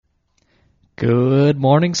Good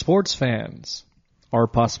morning, sports fans, or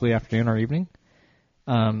possibly afternoon or evening.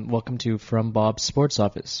 Welcome to From Bob's Sports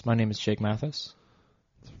Office. My name is Jake Mathis.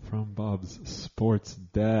 It's From Bob's Sports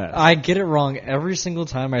Desk. I get it wrong every single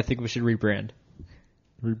time. I think we should rebrand.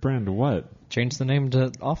 Rebrand what? Change the name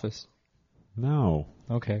to Office. No.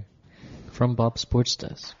 Okay. From Bob's Sports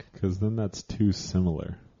Desk. Because then that's too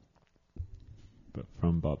similar. But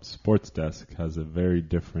From Bob's Sports Desk has a very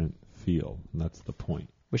different feel, and that's the point.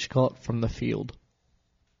 We should call it From the Field.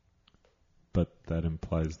 But that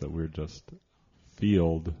implies that we're just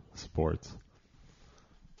field sports,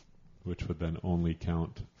 which would then only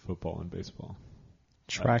count football and baseball.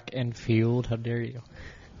 Track and field, how dare you?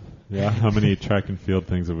 Yeah, how many track and field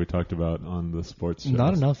things have we talked about on the sports shows?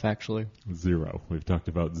 Not enough, actually. 0. We've talked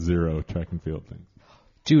about 0 track and field things.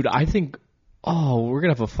 Dude, I think, we're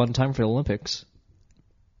going to have a fun time for the Olympics.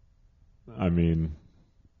 I mean,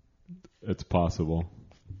 it's possible.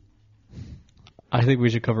 I think we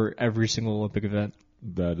should cover every single Olympic event.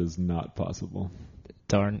 That is not possible.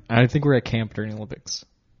 Darn. I think we're at camp during the Olympics.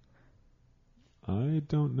 I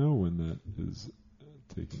don't know when that is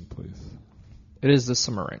taking place. It is this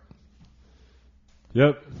summer, right?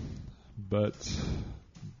 Yep. But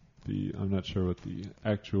I'm not sure what the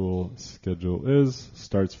actual schedule is.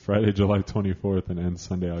 Starts Friday, July 24th and ends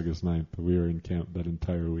Sunday, August 9th. We are in camp that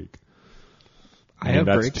entire week. I have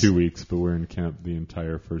that's breaks. 2 weeks, but we're in camp the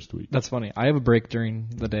entire first week. That's funny. I have a break during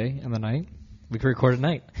the day and the night. We could record at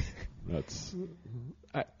night. That's.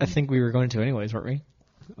 I think we were going to anyways, weren't we?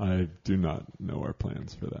 I do not know our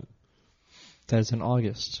plans for that. That is in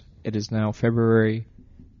August. It is now February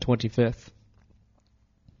 25th.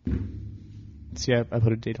 See, I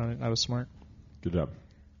put a date on it. I was smart. Good job.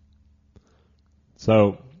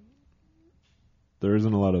 So, there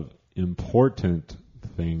isn't a lot of important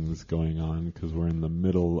things going on because we're in the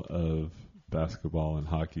middle of basketball and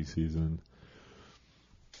hockey season,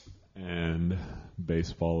 and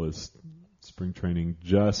baseball is spring training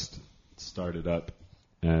just started up.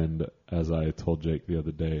 And as I told Jake the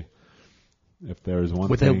other day, if there's one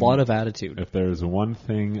with thing, a lot of attitude, if there's one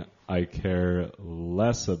thing I care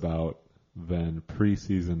less about than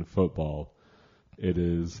preseason football, it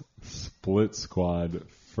is split squad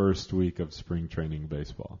first week of spring training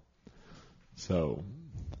baseball. So,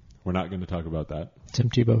 we're not going to talk about that. Tim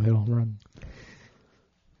Tebow hit a home run.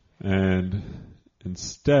 And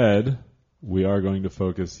instead, we are going to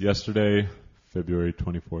focus. Yesterday, February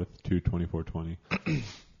 24th to 24/20,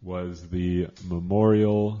 was the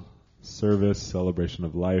memorial service celebration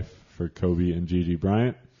of life for Kobe and Gigi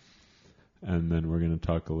Bryant. And then we're going to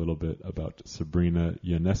talk a little bit about Sabrina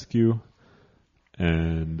Ionescu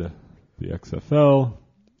and the XFL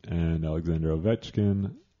and Alexander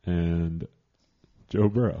Ovechkin and Joe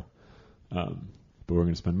Burrow. But we're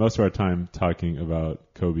going to spend most of our time talking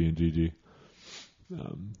about Kobe and Gigi.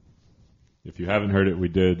 If you haven't heard it, we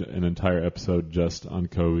did an entire episode just on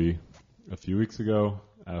Kobe a few weeks ago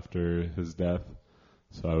after his death.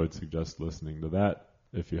 So I would suggest listening to that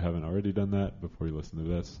if you haven't already done that before you listen to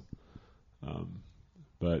this.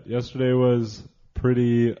 But yesterday was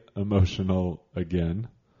pretty emotional again.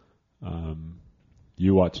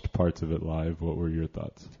 You watched parts of it live. What were your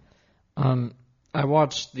thoughts? I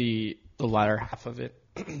watched the latter half of it,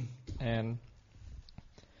 and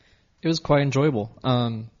it was quite enjoyable.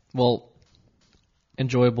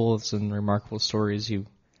 Enjoyable as in remarkable stories you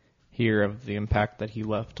hear of the impact that he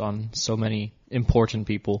left on so many important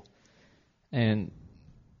people, and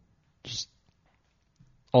just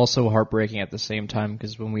also heartbreaking at the same time,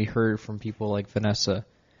 because when we heard from people like Vanessa,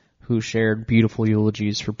 who shared beautiful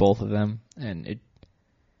eulogies for both of them, and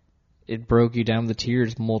it broke you down to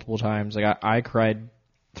tears multiple times. Like I cried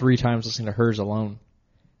 3 times listening to hers alone.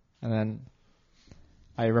 And then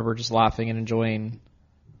I remember just laughing and enjoying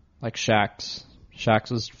like Shaq's.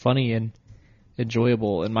 Shaq's was funny and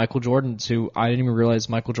enjoyable. And Michael Jordan's, who I didn't even realize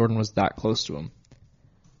Michael Jordan was that close to him.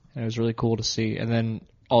 And it was really cool to see. And then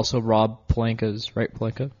also Rob Pelinka's, right?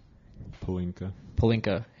 Pelinka.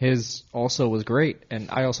 His also was great. And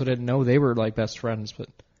I also didn't know they were like best friends, but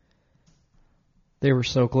they were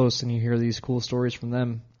so close, and you hear these cool stories from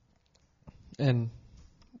them. And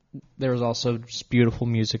there was also just beautiful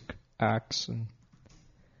music acts and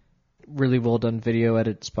really well done video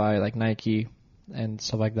edits by like Nike and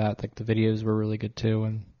stuff like that. Like the videos were really good too,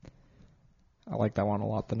 and I like that one a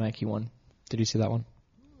lot, the Nike one. Did you see that one?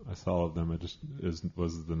 I saw all of them.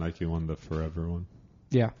 Was the Nike one the forever one?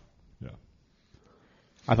 Yeah. Yeah.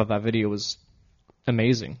 I thought that video was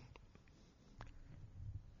amazing.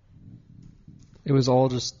 It was all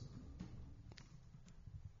just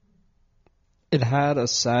it had a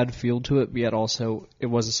sad feel to it, but yet also it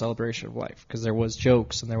was a celebration of life because there was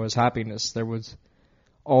jokes and there was happiness. There was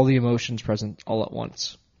all the emotions present all at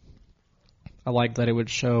once. I like that it would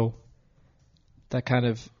show that kind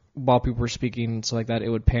of, while people were speaking and stuff like that, it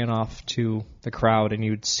would pan off to the crowd and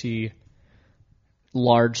you would see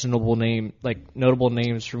large notable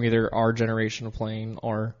names from either our generation of playing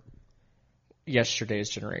or yesterday's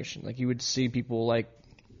generation. Like you would see people like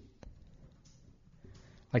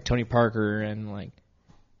Tony Parker and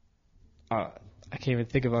I can't even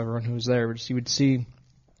think of everyone who was there, but you would see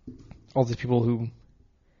all these people who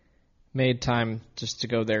made time just to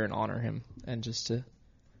go there and honor him and just to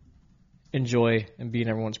enjoy and be in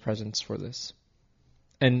everyone's presence for this.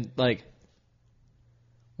 And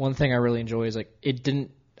one thing I really enjoy is it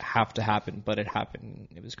didn't have to happen, but it happened.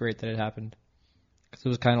 It was great that it happened because it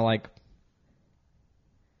was kind of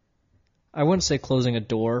I wouldn't say closing a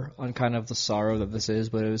door on kind of the sorrow that this is,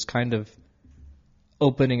 but it was kind of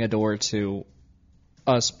opening a door to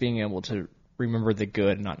us being able to remember the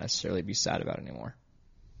good and not necessarily be sad about it anymore.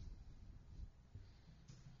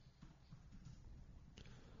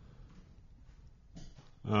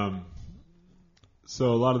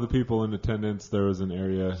 So a lot of the people in attendance, there was an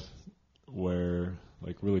area where,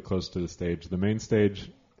 really close to the stage, the main stage,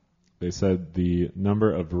 they said the number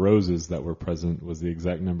of roses that were present was the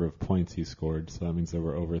exact number of points he scored. So that means there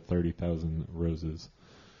were over 30,000 roses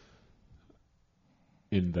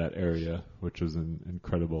in that area, which was an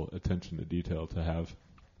incredible attention to detail to have.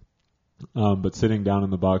 But sitting down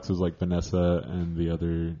in the box was Vanessa and the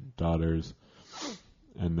other daughters.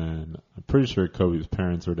 And then I'm pretty sure Kobe's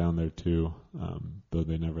parents were down there too, though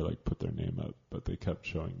they never put their name up, but they kept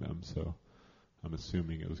showing them. So I'm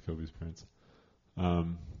assuming it was Kobe's parents.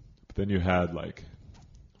 But then you had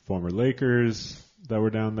former Lakers that were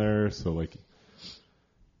down there. So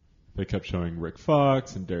they kept showing Rick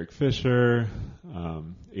Fox and Derek Fisher.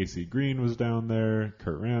 AC Green was down there.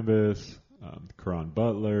 Kurt Rambis, Caron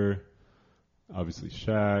Butler, obviously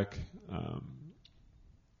Shaq.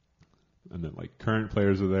 And then current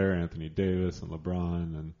players were there, Anthony Davis and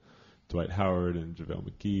LeBron and Dwight Howard and JaVale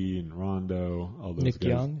McGee and Rondo, all those Nick guys.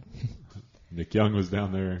 Young. Nick Young was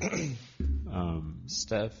down there.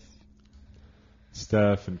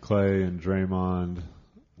 Steph and Clay and Draymond,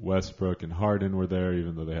 Westbrook and Harden were there,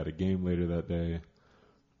 even though they had a game later that day.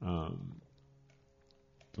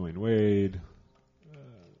 Dwayne Wade.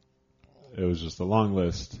 It was just a long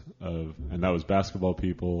list and that was basketball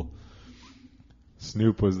people.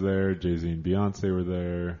 Snoop was there. Jay-Z and Beyonce were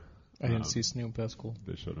there. I didn't see Snoop. That's cool.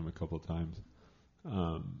 They showed him a couple of times.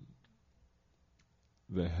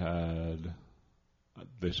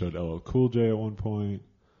 They showed LL Cool J at one point.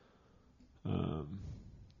 I'm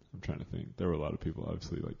trying to think. There were a lot of people,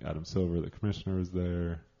 obviously, Adam Silver, the commissioner, was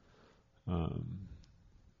there.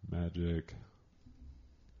 Magic.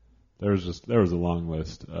 There was a long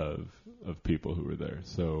list of people who were there.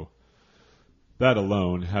 So that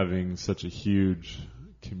alone, having such a huge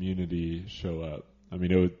community show up, I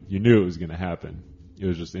mean, you knew it was going to happen. It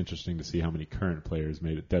was just interesting to see how many current players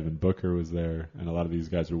made it. Devin Booker was there, and a lot of these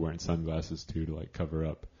guys were wearing sunglasses too to cover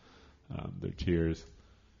up their tears.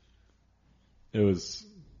 It was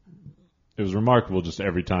remarkable just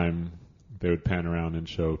every time they would pan around and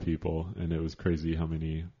show people, and it was crazy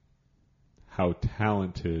how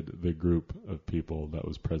talented the group of people that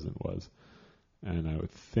was present was. And I would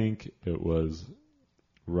think it was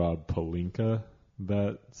Rob Pelinka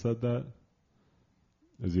that said that.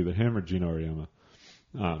 It was either him or Gino Auriemma.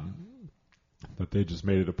 But they just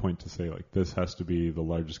made it a point to say, this has to be the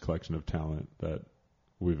largest collection of talent that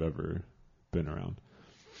we've ever been around.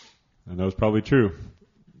 And that was probably true.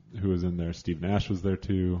 Who was in there? Steve Nash was there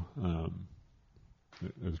too.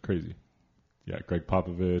 It was crazy. Yeah, Greg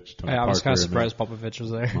Popovich, Tony Parker. I was kind of surprised Popovich was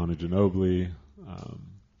there. Manu Ginobili.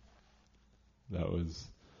 That was,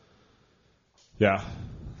 yeah.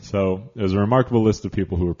 So it was a remarkable list of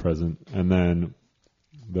people who were present. And then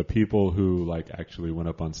the people who actually went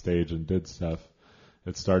up on stage and did stuff,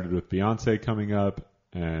 it started with Beyonce coming up,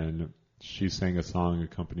 and she sang a song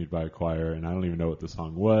accompanied by a choir. And I don't even know what the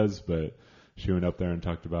song was, but she went up there and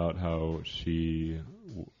talked about how she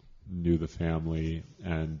knew the family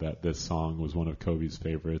and that this song was one of Kobe's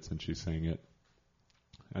favorites, and she sang it.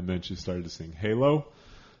 And then she started to sing Halo,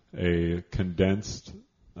 a condensed,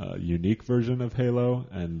 unique version of Halo,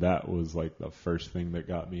 and that was the first thing that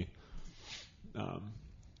got me. And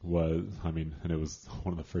it was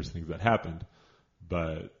one of the first things that happened,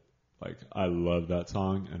 but I love that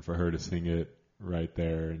song, and for her to sing it right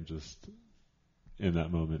there and just in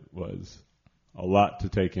that moment was a lot to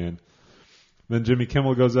take in. Then Jimmy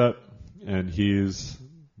Kimmel goes up, and he's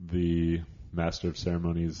the master of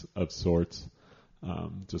ceremonies of sorts.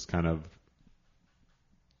 Just kind of,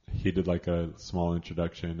 he did like a small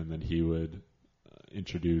introduction, and then he would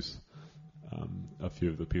introduce a few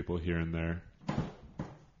of the people here and there.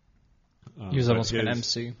 He was almost like an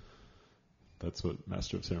MC. That's what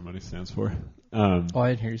Master of Ceremony stands for. I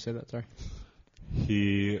didn't hear you say that. Sorry.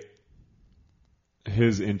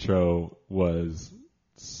 His intro was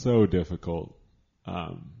so difficult,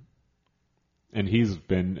 and he's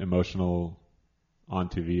been emotional on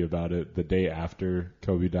TV about it. The day after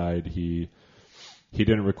Kobe died, he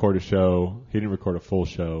didn't record a show. He didn't record a full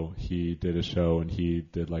show. He did a show, and he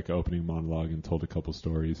did like an opening monologue and told a couple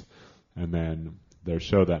stories. And then their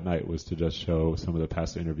show that night was to just show some of the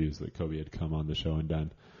past interviews that Kobe had come on the show and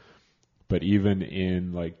done. But even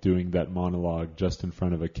in like doing that monologue just in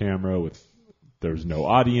front of a camera there was no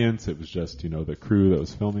audience. It was just, the crew that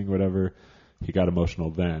was filming, whatever. He got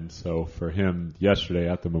emotional then. So for him yesterday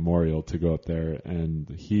at the memorial to go up there, and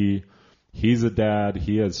he's a dad.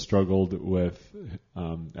 He has struggled with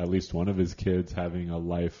at least one of his kids having a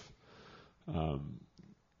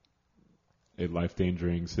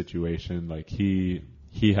life-endangering situation. Like he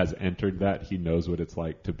has entered that. He knows what it's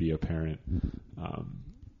like to be a parent,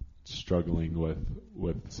 struggling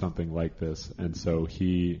with something like this. And so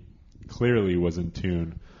he clearly was in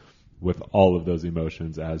tune with all of those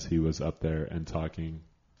emotions as he was up there and talking.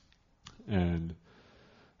 And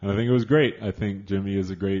I think it was great. I think Jimmy is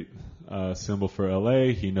a great symbol for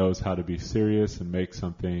LA. He knows how to be serious and make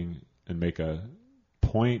something and make a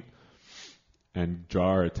point and draw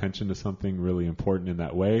our attention to something really important in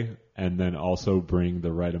that way, and then also bring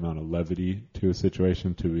the right amount of levity to a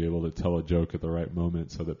situation to be able to tell a joke at the right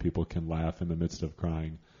moment so that people can laugh in the midst of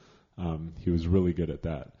crying. He was really good at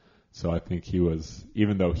that. So I think he was,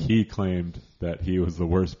 even though he claimed that he was the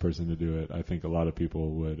worst person to do it, I think a lot of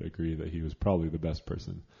people would agree that he was probably the best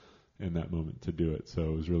person in that moment to do it. So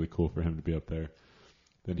it was really cool for him to be up there.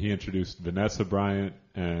 Then he introduced Vanessa Bryant,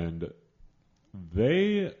 and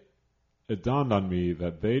it dawned on me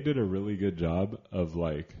that they did a really good job of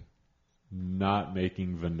like not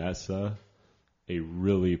making Vanessa a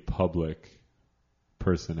really public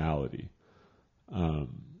personality.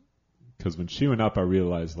 Because when she went up, I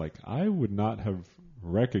realized like I would not have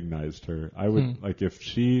recognized her. I would like if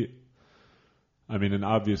she, and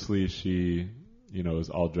obviously she, is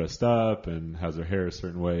all dressed up and has her hair a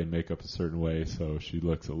certain way and makeup a certain way, so she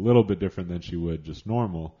looks a little bit different than she would just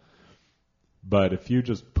normal. But if you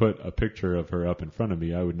just put a picture of her up in front of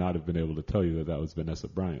me, I would not have been able to tell you that was Vanessa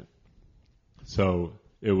Bryant. So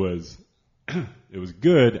it was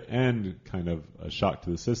good and kind of a shock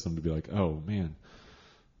to the system to be like, oh man,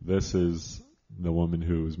 this is the woman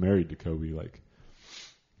who was married to Kobe. Like,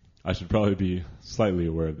 I should probably be slightly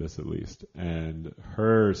aware of this at least. And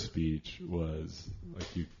her speech was,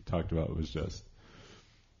 like you talked about,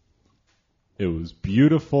 it was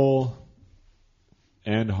beautiful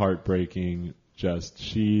and heartbreaking.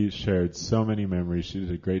 She shared so many memories. She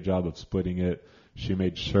did a great job of splitting it. She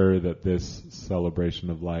made sure that this celebration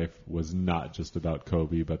of life was not just about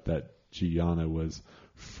Kobe, but that Gianna was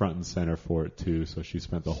front and center for it too. So she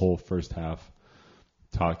spent the whole first half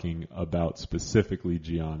talking about specifically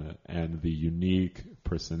Gianna and the unique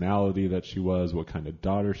personality that she was, what kind of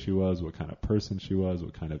daughter she was, what kind of person she was,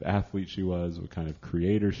 what kind of athlete she was, what kind of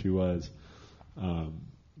creator she was,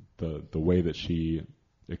 the way that she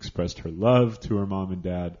expressed her love to her mom and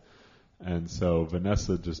dad. And so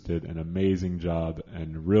Vanessa just did an amazing job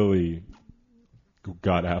and really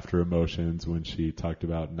got after emotions when she talked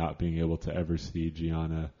about not being able to ever see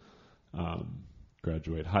Gianna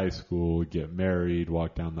graduate high school, get married,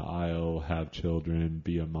 walk down the aisle, have children,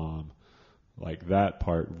 be a mom. Like that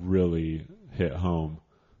part really hit home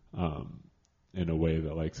in a way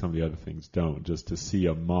that like some of the other things don't. Just to see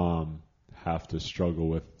a mom have to struggle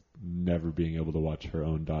with never being able to watch her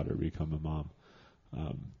own daughter become a mom.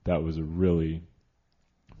 That was a really,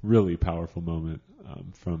 really powerful moment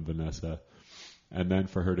from Vanessa. And then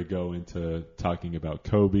for her to go into talking about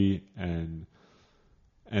Kobe and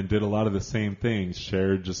did a lot of the same things,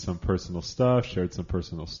 shared just some personal stuff, shared some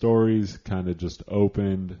personal stories, kind of just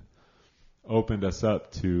opened us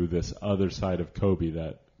up to this other side of Kobe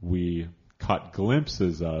that we caught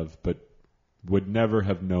glimpses of, but would never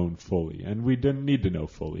have known fully. And we didn't need to know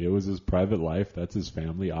fully. It was his private life. That's his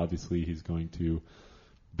family. Obviously, he's going to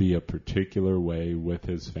be a particular way with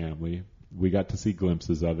his family. We got to see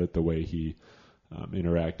glimpses of it, the way he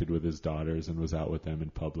interacted with his daughters and was out with them in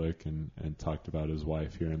public and talked about his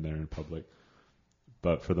wife here and there in public.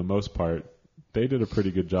 But for the most part, they did a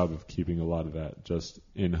pretty good job of keeping a lot of that just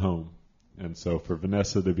in home. And so for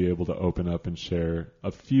Vanessa to be able to open up and share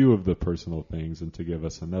a few of the personal things and to give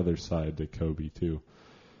us another side to Kobe too,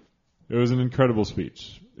 it was an incredible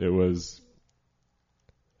speech. It was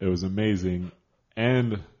amazing,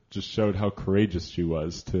 and just showed how courageous she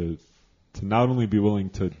was to not only be willing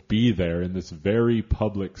to be there in this very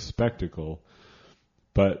public spectacle,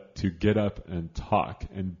 but to get up and talk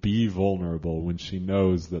and be vulnerable when she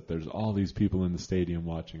knows that there's all these people in the stadium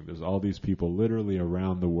watching. There's all these people literally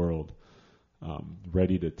around the world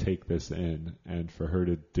ready to take this in. And for her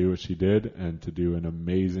to do what she did and to do an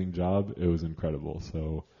amazing job, it was incredible.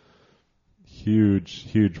 So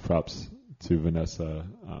huge props to Vanessa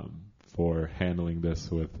for handling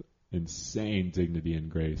this with insane dignity and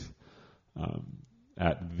grace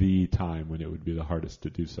at the time when it would be the hardest to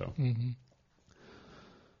do so. Mm-hmm.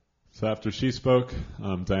 So after she spoke,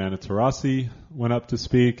 Diana Taurasi went up to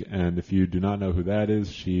speak, and if you do not know who that is,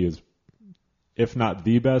 she is, if not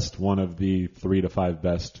the best, one of the 3 to 5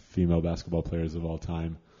 best female basketball players of all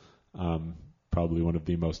time. Probably one of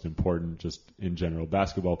the most important, just in general,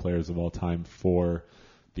 basketball players of all time for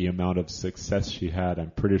the amount of success she had.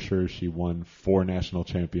 I'm pretty sure she won 4 national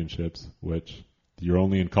championships, which you're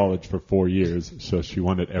only in college for 4 years, so she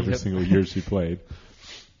won it every single year she played.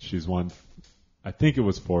 She's won, I think it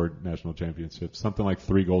was 4 national championships, something like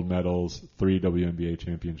 3 gold medals, 3 WNBA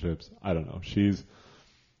championships. I don't know.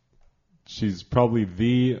 She's probably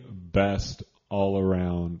the best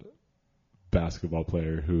all-around basketball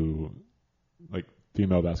player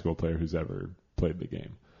female basketball player who's ever played the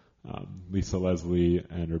game. Lisa Leslie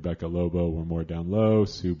and Rebecca Lobo were more down low.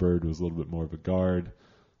 Sue Bird was a little bit more of a guard.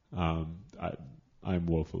 I'm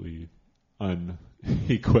woefully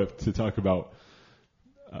unequipped to talk about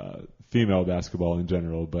female basketball in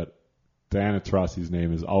general, but Diana Taurasi's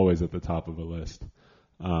name is always at the top of a list.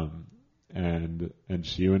 And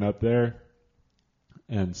she went up there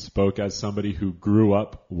and spoke as somebody who grew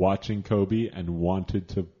up watching Kobe and wanted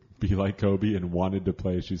to be like Kobe and wanted to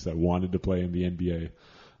play, she said, wanted to play in the NBA.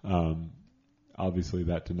 Obviously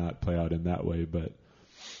that did not play out in that way,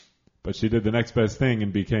 but she did the next best thing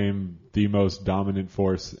and became the most dominant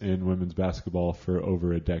force in women's basketball for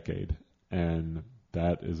over a decade. And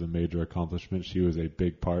that is a major accomplishment. She was a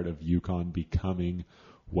big part of UConn becoming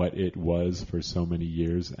what it was for so many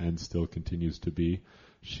years and still continues to be.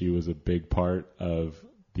 She was a big part of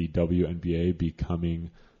the WNBA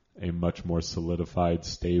becoming a much more solidified,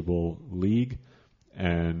 stable league.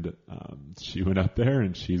 And she went up there,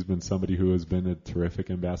 and she's been somebody who has been a terrific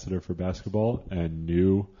ambassador for basketball and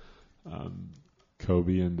knew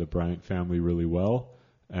Kobe and the Bryant family really well,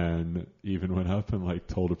 and even went up and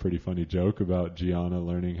told a pretty funny joke about Gianna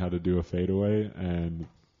learning how to do a fadeaway, and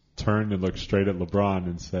turned and looked straight at LeBron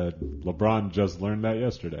and said, "LeBron just learned that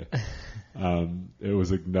yesterday." It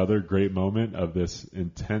was another great moment of this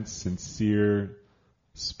intense, sincere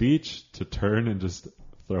speech to turn and just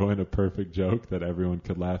throw in a perfect joke that everyone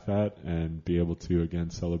could laugh at and be able to, again,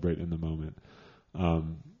 celebrate in the moment.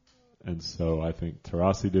 And so I think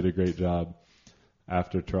Taurasi did a great job.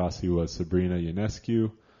 After Taurasi was Sabrina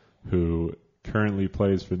Ionescu, who currently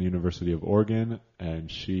plays for the University of Oregon, and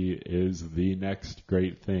she is the next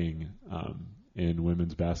great thing in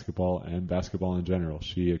women's basketball and basketball in general.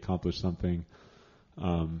 She accomplished something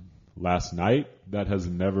last night that has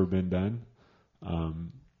never been done,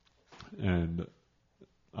 and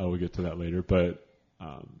I will get to that later, but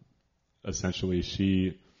essentially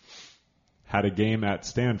she had a game at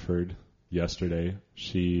Stanford yesterday.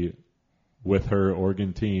 She, with her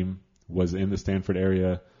Oregon team, was in the Stanford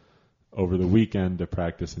area over the weekend to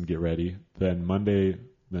practice and get ready. Then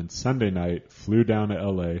Sunday night, flew down to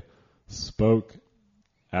LA, spoke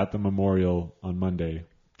at the Memorial on Monday,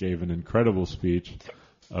 gave an incredible speech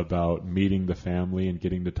about meeting the family and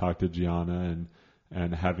getting to talk to Gianna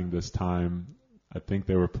and having this time. I think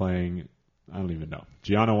they were playing, I don't even know.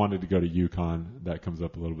 Gianna wanted to go to UConn. That comes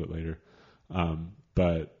up a little bit later.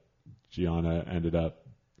 But Gianna ended up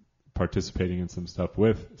participating in some stuff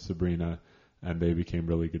with Sabrina, and they became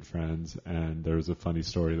really good friends. And there was a funny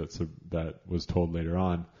story that was told later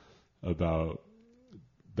on about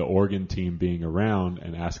the Oregon team being around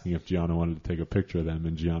and asking if Gianna wanted to take a picture of them,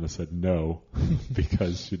 and Gianna said no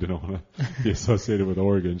because she didn't want to be associated with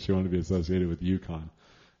Oregon. She wanted to be associated with UConn.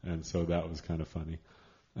 And so that was kind of funny.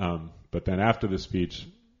 But then after the speech,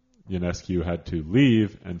 Ionescu had to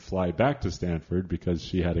leave and fly back to Stanford because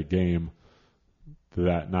she had a game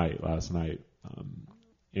last night,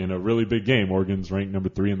 in a really big game. Oregon's ranked number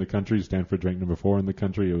 3 in the country. Stanford's ranked number 4 in the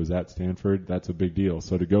country. It was at Stanford. That's a big deal.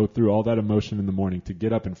 So to go through all that emotion in the morning, to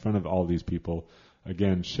get up in front of all these people,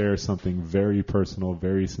 again, share something very personal,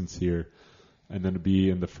 very sincere, and then to be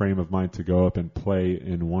in the frame of mind to go up and play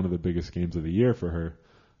in one of the biggest games of the year for her,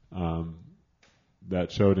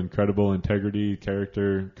 that showed incredible integrity,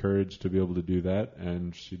 character, courage to be able to do that,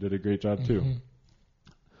 and she did a great job too.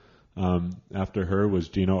 After her was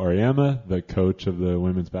Gino Auriemma, the coach of the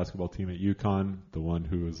women's basketball team at UConn, the one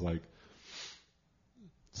who was like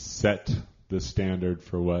set the standard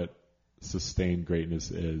for what sustained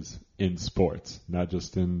greatness is in sports, not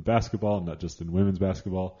just in basketball, not just in women's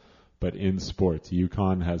basketball, but in sports.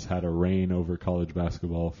 UConn has had a reign over college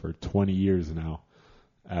basketball for 20 years now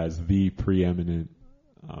as the preeminent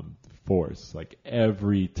force. Like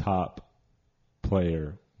every top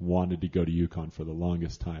player wanted to go to UConn for the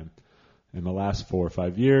longest time. In the last 4 or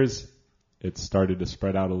 5 years, it started to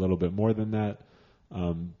spread out a little bit more than that,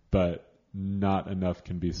 but not enough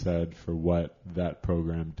can be said for what that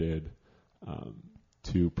program did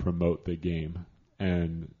to promote the game.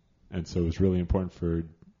 And so it was really important for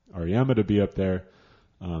Auriemma to be up there,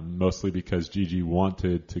 mostly because Gigi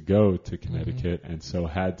wanted to go to Connecticut and so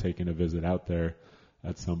had taken a visit out there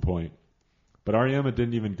at some point. But Auriemma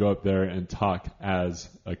didn't even go up there and talk as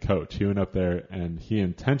a coach. He went up there and he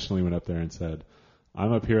intentionally went up there and said,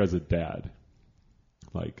 I'm up here as a dad.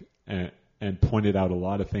 And pointed out a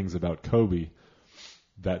lot of things about Kobe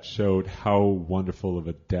that showed how wonderful of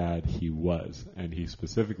a dad he was. And he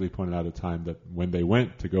specifically pointed out a time that when they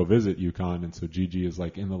went to go visit UConn, and so Gigi is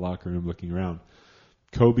like in the locker room looking around,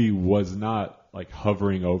 Kobe was not like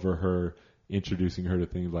hovering over her, introducing her to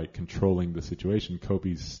things like controlling the situation.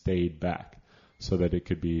 Kobe stayed back so that it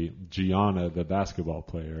could be Gianna, the basketball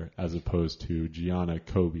player, as opposed to Gianna,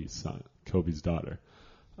 Kobe's daughter.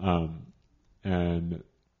 And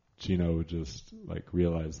Gino just like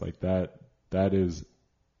realized like that is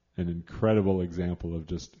an incredible example of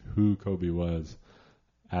just who Kobe was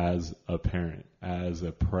as a parent, as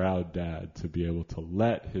a proud dad, to be able to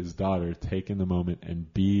let his daughter take in the moment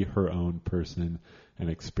and be her own person and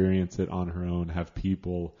experience it on her own, have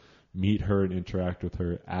people meet her and interact with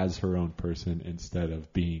her as her own person instead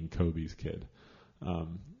of being Kobe's kid.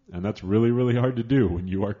 And that's really, really hard to do when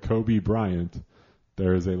you are Kobe Bryant.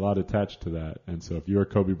 There is a lot attached to that. And so if you're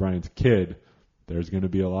Kobe Bryant's kid, there's going to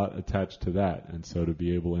be a lot attached to that. And so to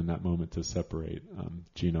be able in that moment to separate,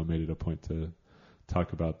 Gino made it a point to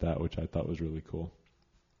talk about that, which I thought was really cool.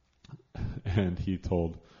 And he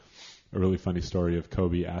told a really funny story of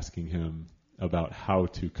Kobe asking him about how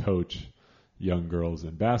to coach young girls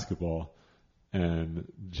in basketball.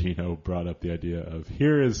 And Gino brought up the idea of,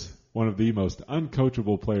 here is one of the most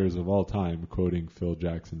uncoachable players of all time, quoting Phil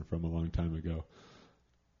Jackson from a long time ago,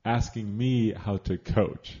 asking me how to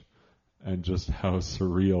coach, and just how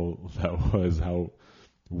surreal that was, how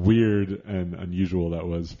weird and unusual that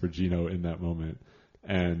was for Gino in that moment.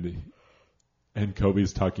 And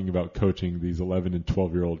Kobe's talking about coaching these 11 and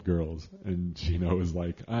 12-year-old girls, and Gino is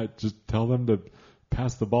like, just tell them to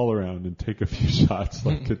pass the ball around and take a few shots.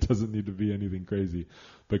 Like, it doesn't need to be anything crazy.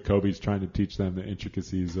 But Kobe's trying to teach them the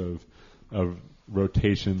intricacies of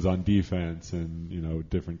rotations on defense and, you know,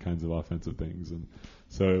 different kinds of offensive things. And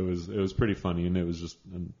so it was pretty funny, and it was just,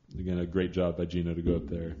 again, a great job by Gino to go up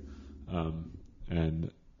there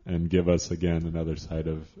and give us, again, another side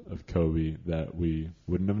of Kobe that we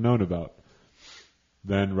wouldn't have known about.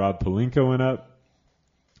 Then Rob Pelinka went up,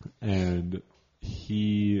 and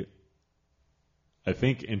he, I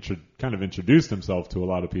think, kind of introduced himself to a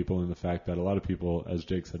lot of people in the fact that a lot of people, as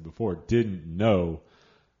Jake said before, didn't know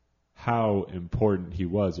how important he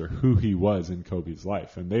was or who he was in Kobe's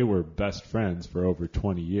life. And they were best friends for over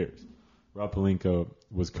 20 years. Rob Pelinka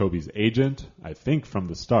was Kobe's agent, I think, from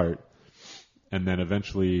the start, and then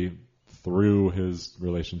eventually, through his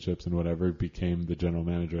relationships and whatever, became the general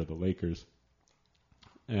manager of the Lakers.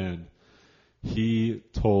 And he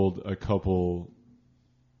told a couple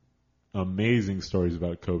amazing stories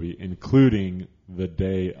about Kobe, including the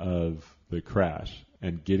day of the crash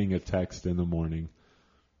and getting a text in the morning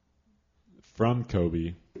from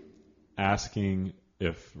Kobe asking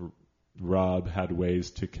if Rob had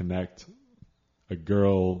ways to connect a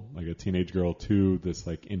girl, like a teenage girl, to this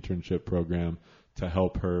like internship program to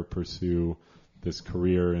help her pursue this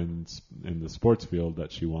career in the sports field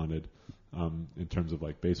that she wanted, in terms of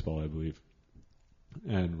like baseball, I believe.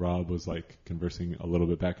 And Rob was like conversing a little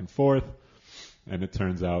bit back and forth, and it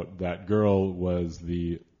turns out that girl was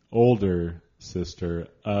the older sister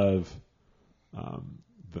of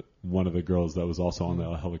one of the girls that was also on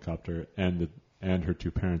the helicopter, and her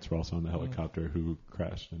two parents were also on the helicopter who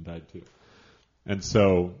crashed and died too. And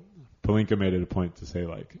so Pelinka made it a point to say,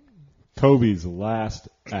 like, Kobe's last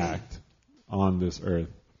act on this earth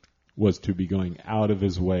was to be going out of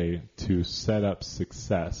his way to set up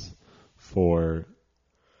success for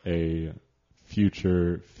a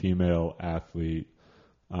future female athlete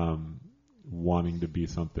wanting to be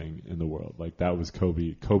something in the world. Like that was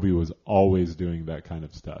Kobe. Kobe was always doing that kind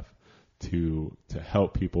of stuff to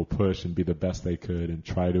help people push and be the best they could and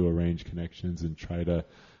try to arrange connections and try to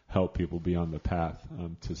help people be on the path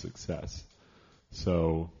to success.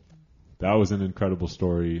 So that was an incredible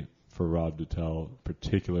story for Rob to tell,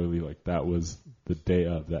 particularly like that was the day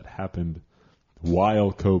of that happened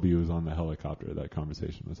while Kobe was on the helicopter. That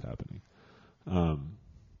conversation was happening.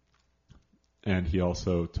 And he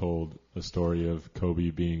also told a story of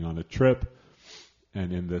Kobe being on a trip,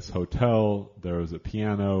 and in this hotel there was a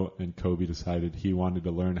piano, and Kobe decided he wanted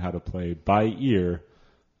to learn how to play by ear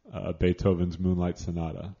Beethoven's Moonlight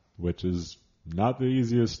Sonata, which is not the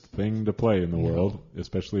easiest thing to play in the world,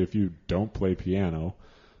 especially if you don't play piano.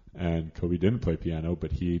 And Kobe didn't play piano,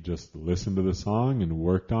 but he just listened to the song and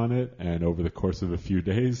worked on it, and over the course of a few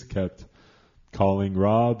days kept calling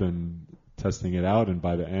Rob and testing it out, and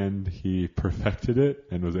by the end he perfected it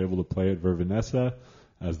and was able to play it Vervanessa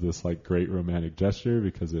as this like great romantic gesture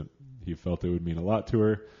because he felt it would mean a lot to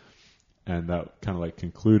her. And that kind of like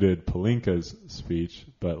concluded Palinka's speech,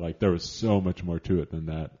 but like there was so much more to it than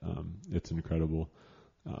that. It's incredible.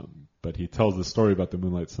 But he tells the story about the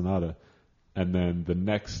Moonlight Sonata, and then the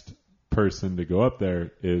next person to go up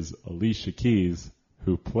there is Alicia Keys,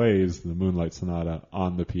 who plays the Moonlight Sonata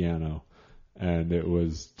on the piano. And it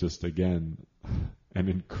was just, again, an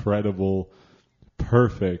incredible,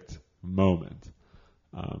 perfect moment.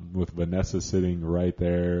 With Vanessa sitting right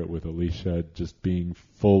there, with Alicia just being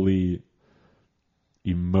fully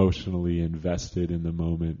emotionally invested in the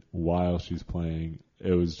moment while she's playing.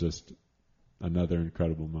 It was just another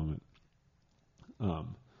incredible moment.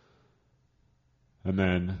 And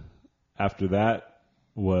then after that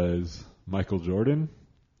was Michael Jordan.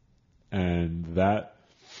 And that,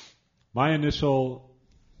 my initial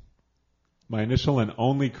and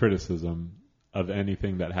only criticism of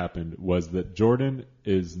anything that happened was that Jordan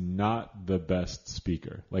is not the best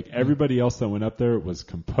speaker. Like everybody else that went up there was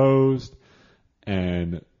composed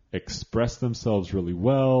and expressed themselves really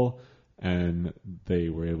well, and they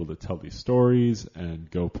were able to tell these stories and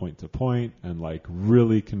go point to point and like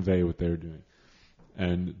really convey what they were doing.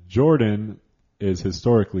 And Jordan is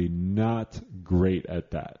historically not great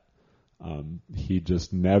at that. He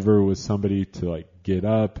just never was somebody to like get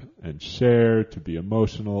up and share, to be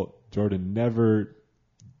emotional. Jordan never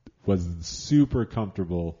was super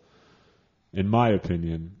comfortable, in my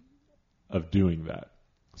opinion, of doing that.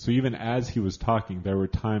 So even as he was talking, there were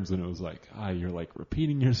times when it was like, you're like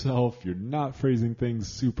repeating yourself. You're not phrasing things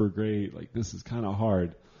super great. Like this is kind of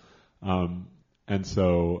hard. And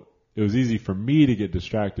so it was easy for me to get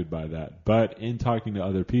distracted by that. But in talking to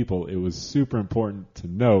other people, it was super important to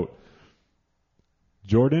note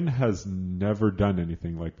Jordan has never done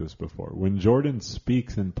anything like this before. When Jordan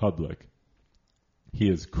speaks in public, he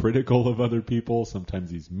is critical of other people. Sometimes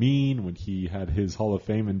he's mean. When he had his Hall of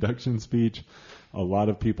Fame induction speech, a lot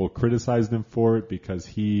of people criticized him for it because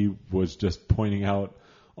he was just pointing out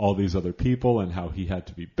all these other people and how he had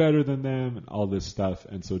to be better than them and all this stuff.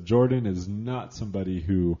 And so Jordan is not somebody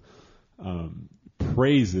who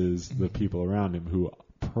praises the people around him, who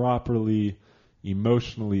properly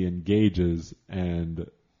emotionally engages and,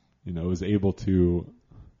 is able to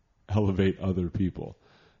elevate other people.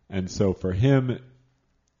 And so for him,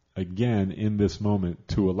 again, in this moment,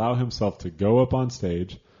 to allow himself to go up on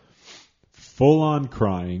stage, full on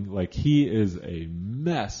crying, like he is a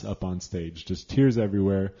mess up on stage, just tears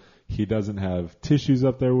everywhere. He doesn't have tissues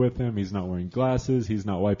up there with him. He's not wearing glasses. He's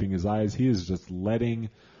not wiping his eyes. He is just letting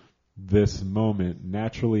this moment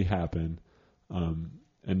naturally happen.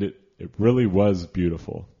 And it really was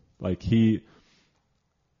beautiful. Like you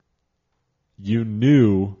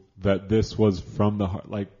knew that this was from the heart,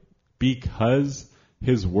 like because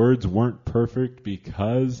his words weren't perfect,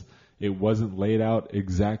 because it wasn't laid out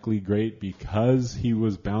exactly great, because he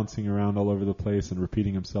was bouncing around all over the place and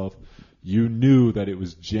repeating himself, you knew that it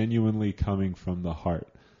was genuinely coming from the heart.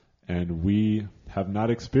 And we have not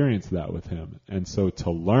experienced that with him. And so to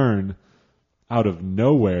learn out of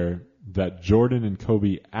nowhere that Jordan and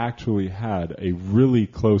Kobe actually had a really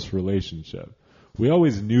close relationship. We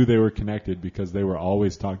always knew they were connected because they were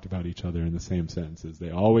always talked about each other in the same sentences. They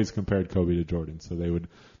always compared Kobe to Jordan. So they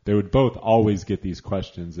would both always get these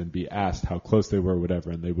questions and be asked how close they were, whatever,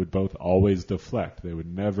 and they would both always deflect. They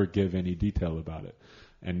would never give any detail about it.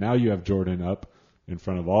 And now you have Jordan up in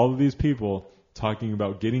front of all of these people talking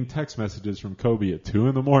about getting text messages from Kobe at 2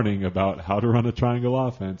 a.m. about how to run a triangle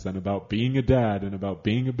offense and about being a dad and about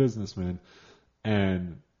being a businessman.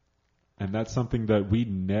 And that's something that we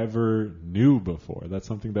never knew before. That's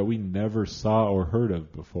something that we never saw or heard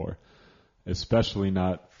of before, especially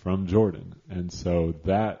not from Jordan. And so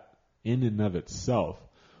that in and of itself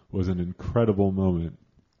was an incredible moment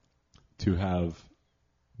to have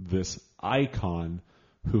this icon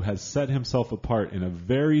who has set himself apart in a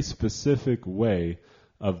very specific way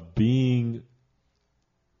of being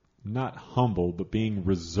not humble, but being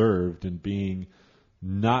reserved and being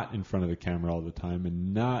not in front of the camera all the time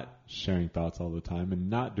and not sharing thoughts all the time and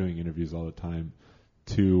not doing interviews all the time,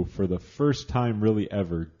 to, for the first time really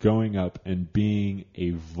ever, going up and being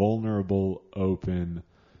a vulnerable, open,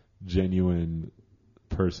 genuine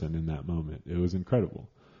person in that moment. It was incredible.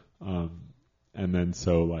 And then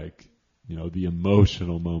so, like, you know, the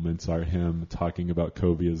emotional moments are him talking about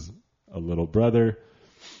Kobe as a little brother,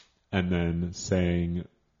 and then saying,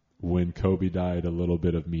 when Kobe died, a little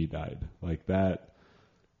bit of me died. Like that,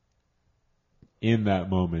 in that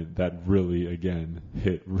moment, that really, again,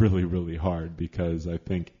 hit really, really hard, because I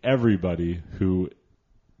think everybody who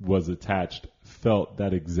was attached felt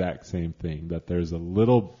that exact same thing, that there's a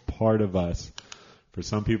little part of us. For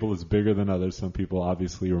some people, it's bigger than others. Some people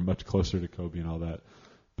obviously were much closer to Kobe and all that.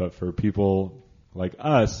 But for people like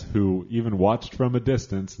us who even watched from a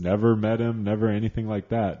distance, never met him, never anything like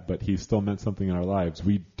that, but he still meant something in our lives,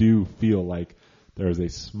 we do feel like there is a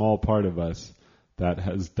small part of us that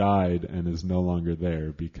has died and is no longer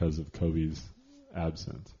there because of Kobe's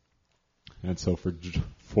absence. And so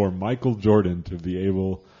for Michael Jordan to be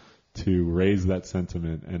able to raise that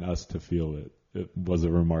sentiment and us to feel it, it was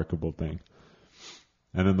a remarkable thing.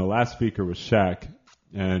 And then the last speaker was Shaq,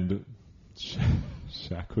 and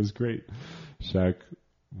Shaq was great. Shaq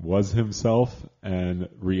was himself and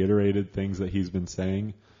reiterated things that he's been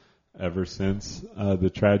saying ever since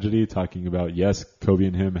the tragedy, talking about, yes, Kobe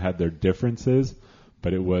and him had their differences,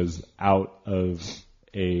 but it was out of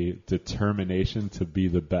a determination to be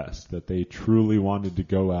the best, that they truly wanted to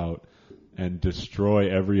go out and destroy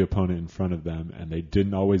every opponent in front of them, and they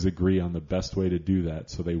didn't always agree on the best way to do that.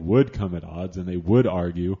 So they would come at odds and they would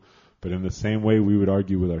argue, but in the same way we would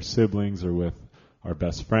argue with our siblings or with our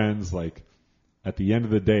best friends, like, at the end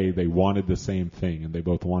of the day, they wanted the same thing, and they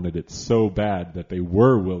both wanted it so bad that they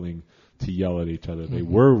were willing to yell at each other. They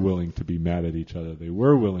were willing to be mad at each other. They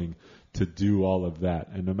were willing to do all of that.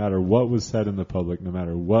 And no matter what was said in the public, no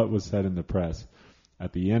matter what was said in the press,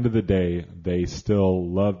 at the end of the day, they still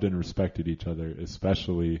loved and respected each other,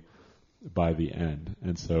 especially by the end.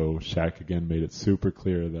 And so Shaq again made it super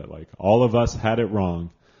clear that, like, all of us had it wrong,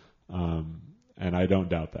 and I don't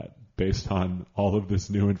doubt that. Based on all of this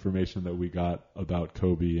new information that we got about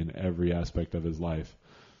Kobe and every aspect of his life,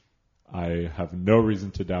 I have no reason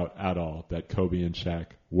to doubt at all that Kobe and Shaq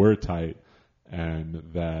were tight and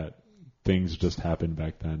that things just happened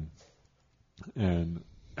back then. And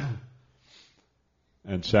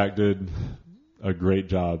Shaq did a great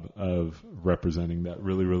job of representing that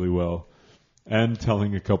really, really well, and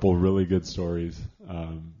telling a couple really good stories.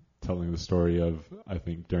 Telling the story of, I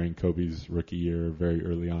think, during Kobe's rookie year, very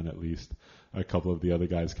early on at least, a couple of the other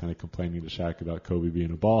guys kind of complaining to Shaq about Kobe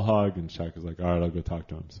being a ball hog, and Shaq was like, all right, I'll go talk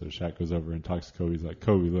to him. So Shaq goes over and talks to Kobe. He's like,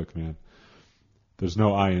 Kobe, look, man, there's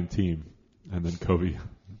no I in team. And then Kobe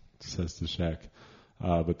says to Shaq,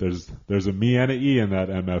 but there's a me and an E in that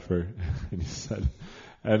MFer. And he said,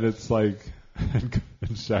 and it's like, and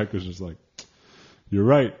Shaq was just like, you're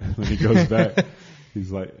right. And then he goes back. He's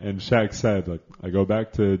like, and Shaq said, like, I go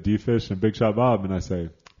back to D-Fish and Big Shot Bob, and I say,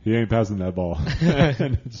 he ain't passing that ball.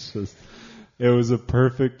 And it's just, it was a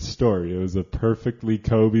perfect story. It was a perfectly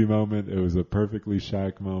Kobe moment. It was a perfectly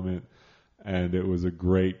Shaq moment. And it was a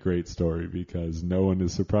great, great story, because no one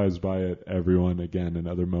is surprised by it. Everyone, again,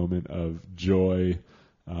 another moment of joy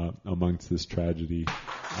amongst this tragedy.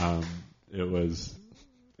 It was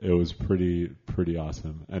pretty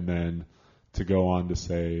awesome. And then to go on to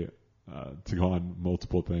say, to go on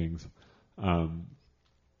multiple things,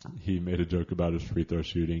 he made a joke about his free throw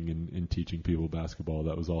shooting and teaching people basketball.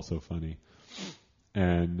 That was also funny.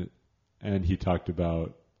 And he talked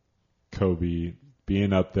about Kobe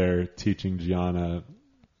being up there teaching Gianna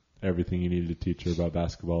everything he needed to teach her about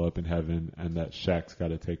basketball up in heaven, and that Shaq's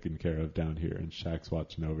got it taken care of down here, and Shaq's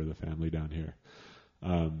watching over the family down here.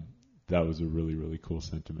 That was a really, really cool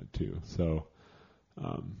sentiment too. So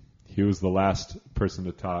he was the last person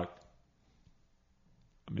to talk.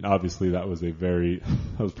 I mean, obviously that was that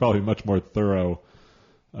was probably a much more thorough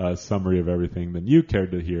summary of everything than you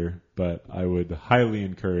cared to hear, but I would highly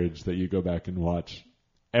encourage that you go back and watch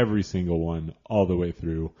every single one all the way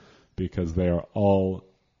through, because they are all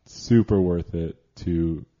super worth it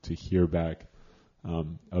to hear back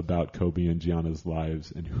about Kobe and Gianna's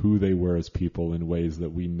lives and who they were as people in ways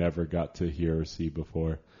that we never got to hear or see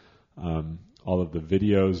before. All of the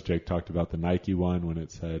videos, Jake talked about the Nike one when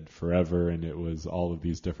it said forever, and it was all of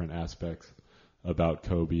these different aspects about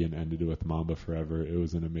Kobe and ended with Mamba Forever. It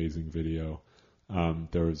was an amazing video.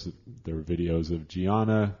 There were videos of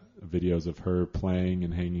Gianna, videos of her playing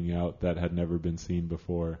and hanging out that had never been seen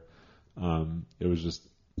before. It was just,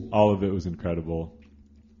 all of it was incredible.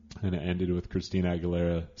 And it ended with Christina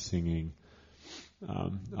Aguilera singing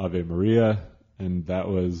Ave Maria, and that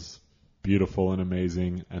was beautiful and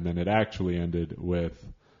amazing. And then it actually ended with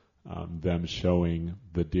them showing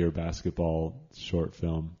the Dear Basketball short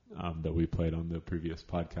film that we played on the previous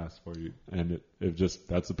podcast for you. And it just,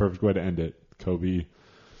 that's the perfect way to end it. Kobe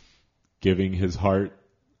giving his heart,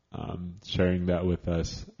 sharing that with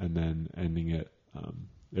us, and then ending it.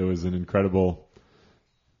 It was an incredible,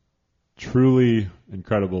 truly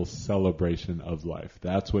incredible celebration of life.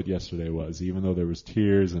 That's what yesterday was. Even though there was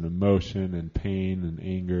tears and emotion and pain and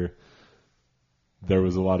anger, there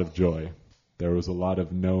was a lot of joy. There was a lot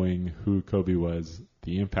of knowing who Kobe was,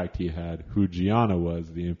 the impact he had, who Gianna was,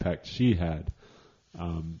 the impact she had,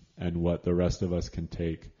 and what the rest of us can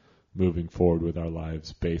take moving forward with our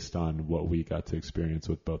lives based on what we got to experience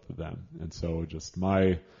with both of them. And so just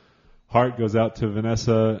my heart goes out to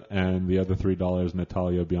Vanessa and the other $3,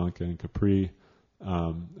 Natalia, Bianca, and Capri.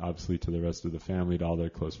 Obviously to the rest of the family, to all their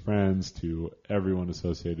close friends, to everyone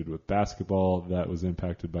associated with basketball that was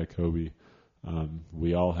impacted by Kobe.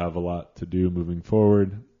 We all have a lot to do moving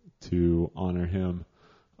forward to honor him.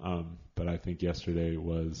 But I think yesterday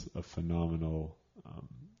was a phenomenal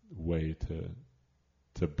way to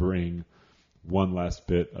bring one last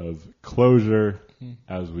bit of closure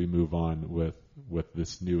as we move on with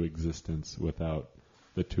this new existence without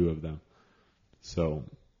the two of them. So,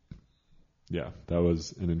 yeah, that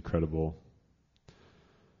was an incredible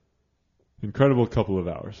couple of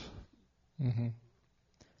hours. Mm-hmm.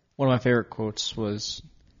 One of my favorite quotes was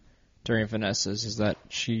during Vanessa's is that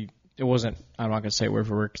it wasn't, I'm not going to say it word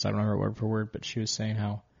for word because I don't remember word for word, but she was saying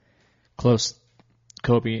how close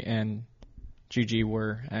Kobe and Gigi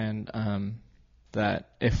were, and that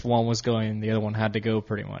if one was going, the other one had to go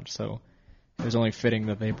pretty much. So it was only fitting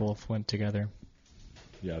that they both went together.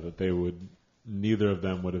 Yeah, that neither of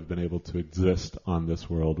them would have been able to exist on this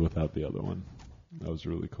world without the other one. That was a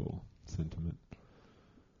really cool sentiment.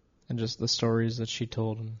 And just the stories that she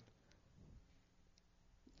told, and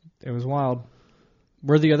it was wild.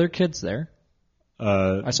 Were the other kids there?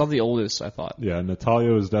 I saw the oldest, I thought. Yeah,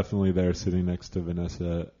 Natalia was definitely there sitting next to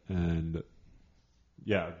Vanessa, and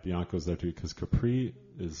yeah, Bianca was there too, because Capri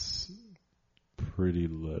is pretty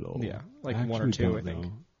little. Yeah, like one or two, I think.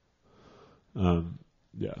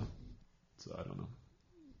 Yeah, so I don't know.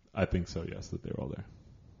 I think so, yes, that they were all there.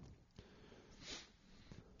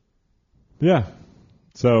 Yeah,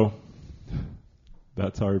 so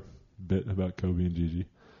that's our bit about Kobe and Gigi.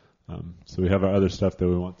 So we have our other stuff that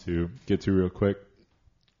we want to get to real quick.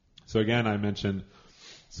 So again, I mentioned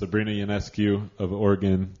Sabrina Ionescu of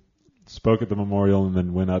Oregon spoke at the Memorial and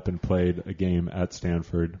then went up and played a game at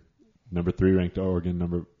Stanford. Number 3 ranked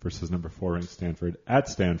Oregon versus number 4 ranked Stanford at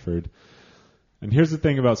Stanford. And here's the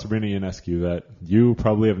thing about Sabrina Ionescu that you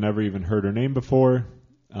probably have never even heard her name before.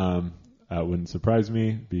 That wouldn't surprise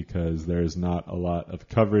me because there's not a lot of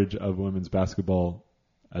coverage of women's basketball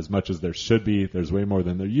as much as there should be. There's way more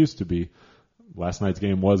than there used to be. Last night's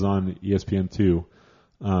game was on ESPN2.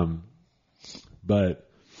 But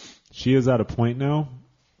she is at a point now.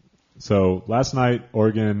 So last night,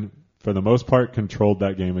 Oregon, for the most part, controlled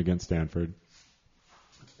that game against Stanford.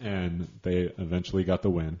 And they eventually got the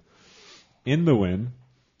win. In the win,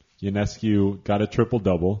 Ionescu got a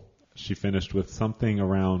triple-double. She finished with something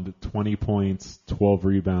around 20 points, 12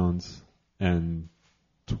 rebounds, and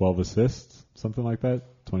 12 assists, something like that.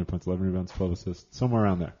 20 points, 11 rebounds, 12 assists, somewhere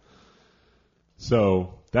around there.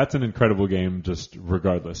 So that's an incredible game, just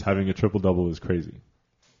regardless. Having a triple-double is crazy.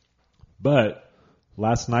 But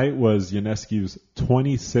last night was Ionescu's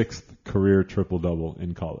 26th career triple-double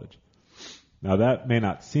in college. Now that may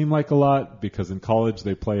not seem like a lot because in college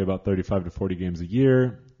they play about 35 to 40 games a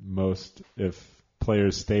year. If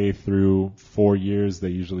players stay through 4 years, they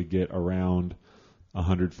usually get around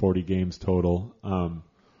 140 games total.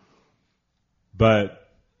 But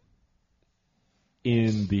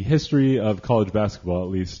in the history of college basketball,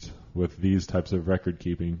 at least with these types of record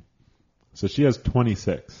keeping, so she has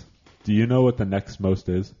 26. Do you know what the next most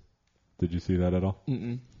is? Did you see that at all?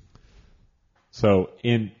 Mm-mm. So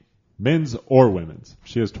in men's or women's,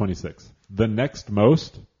 she has 26. The next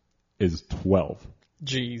most is 12.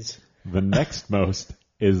 Jeez. The next most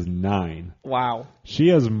is 9. Wow. She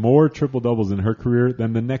has more triple-doubles in her career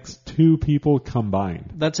than the next 2 people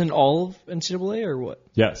combined. That's in all of NCAA or what?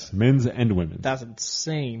 Yes, men's and women's. That's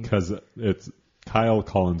insane. Because it's Kyle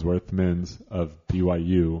Collinsworth, men's of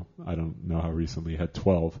BYU. I don't know how recently, had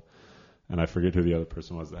 12. and I forget who the other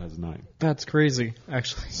person was that has 9. That's crazy,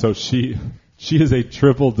 actually. So she is a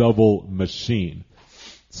triple-double machine.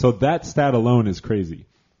 So that stat alone is crazy.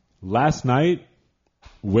 Last night,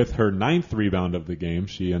 with her 9th rebound of the game,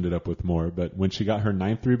 she ended up with more, but when she got her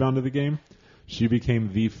 9th rebound of the game, she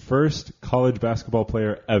became the first college basketball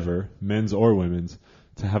player ever, men's or women's,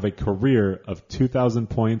 to have a career of 2,000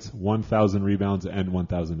 points, 1,000 rebounds, and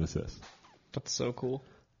 1,000 assists. That's so cool.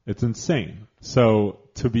 It's insane. So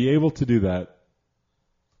to be able to do that,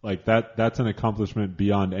 like that's an accomplishment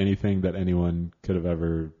beyond anything that anyone could have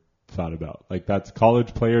ever thought about. Like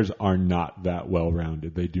college players are not that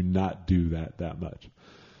well-rounded. They do not do that much.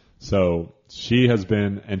 So she has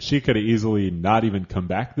been, and she could have easily not even come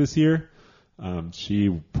back this year. She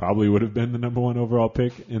probably would have been the number 1 overall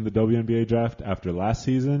pick in the WNBA draft after last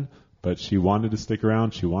season, but she wanted to stick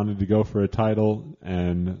around. She wanted to go for a title,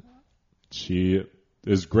 and she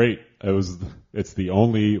is great. It's the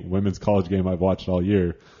only women's college game I've watched all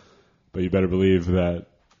year, but you better believe that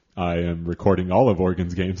I am recording all of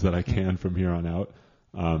Oregon's games that I can from here on out,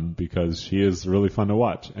 because she is really fun to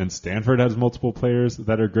watch. And Stanford has multiple players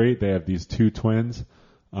that are great. They have these 2 twins.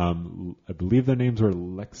 I believe their names were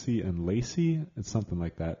Lexi and Lacey. It's something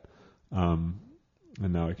like that. And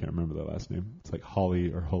now I can't remember their last name. It's like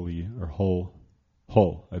Holly or Holy or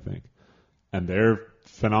Hull, I think. And they're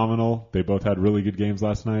phenomenal. They both had really good games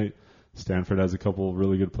last night. Stanford has a couple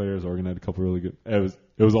really good players. Oregon had a couple really good. It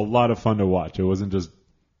was a lot of fun to watch. It wasn't just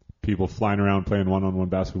people flying around playing one-on-one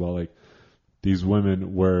basketball. Like, these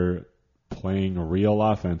women were playing real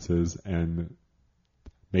offenses and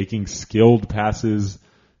making skilled passes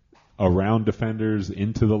around defenders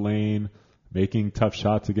into the lane, making tough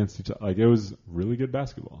shots against each other. Like, it was really good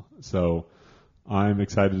basketball. So I'm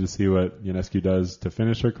excited to see what Ionescu does to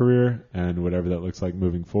finish her career and whatever that looks like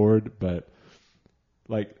moving forward. But,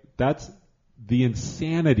 like, that's the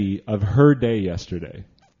insanity of her day yesterday,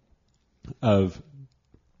 of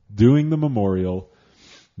doing the memorial,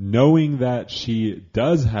 knowing that she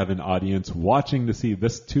does have an audience watching to see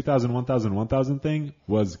this 2,000, 1,000, 1,000 thing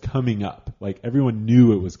was coming up. Like, everyone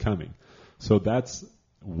knew it was coming. So that's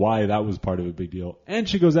why that was part of a big deal. And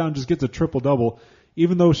she goes out and just gets a triple-double,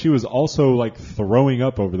 even though she was also, like, throwing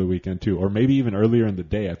up over the weekend too, or maybe even earlier in the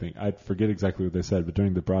day, I think. I forget exactly what they said, but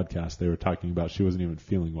during the broadcast they were talking about she wasn't even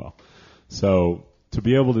feeling well. So to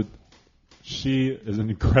be able to, she is an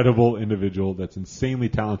incredible individual that's insanely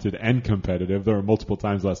talented and competitive. There were multiple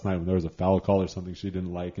times last night when there was a foul call or something she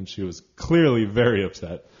didn't like, and she was clearly very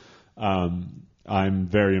upset. I'm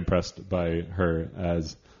very impressed by her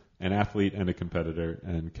as an athlete and a competitor,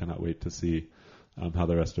 and cannot wait to see how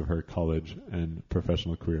the rest of her college and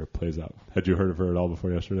professional career plays out. Had you heard of her at all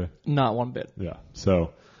before yesterday? Not one bit. Yeah.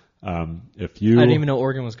 So if I you... didn't even know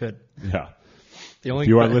Oregon was good. Yeah. If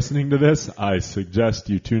you are listening to this, I suggest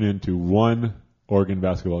you tune into one Oregon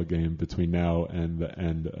basketball game between now and the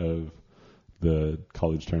end of the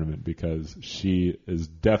college tournament, because she is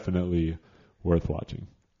definitely worth watching.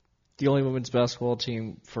 The only women's basketball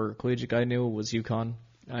team for collegiate I knew was UConn.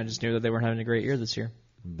 I just knew that they weren't having a great year this year.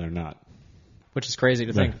 They're not. Which is crazy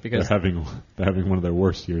to think, because they're having one of their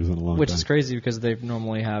worst years in a long time. Which is crazy because they've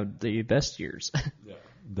normally had the best years. Yeah.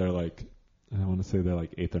 They're like, I want to say they're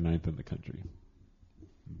like 8th or 9th in the country.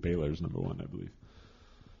 Baylor's number 1, I believe.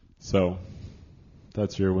 So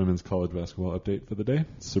that's your women's college basketball update for the day.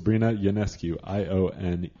 Sabrina Ionescu,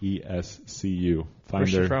 Ionescu. Where's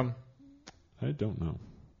she from? I don't know.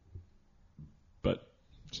 But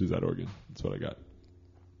she's at Oregon. That's what I got.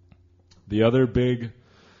 The other big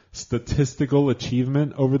statistical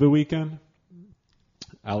achievement over the weekend,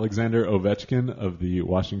 Alexander Ovechkin of the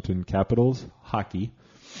Washington Capitals hockey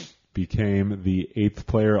became the 8th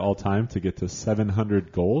player all time to get to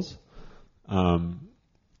 700 goals.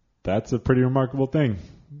 That's a pretty remarkable thing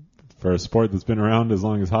for a sport that's been around as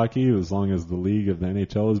long as hockey, as long as the league of the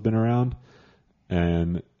NHL has been around.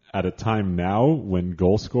 And at a time now when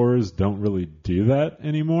goal scorers don't really do that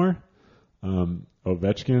anymore,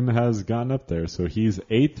 Ovechkin has gotten up there. So he's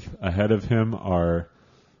 8th. Ahead of him are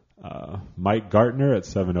Mike Gartner at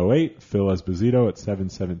 708, Phil Esposito at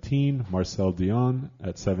 717, Marcel Dion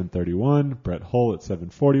at 731, Brett Hull at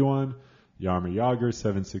 741, Jaromir Jagr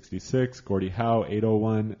 766, Gordie Howe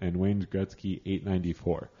 801, and Wayne Gretzky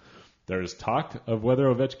 894. There's talk of whether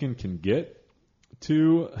Ovechkin can get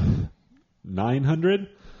to 900.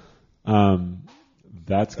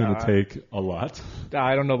 That's going to take a lot.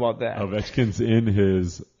 I don't know about that. Ovechkin's in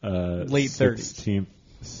his late 16th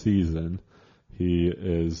season.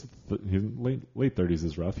 He's late 30s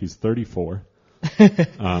is rough. He's 34.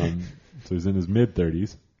 So he's in his mid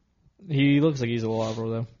 30s. He looks like he's a little over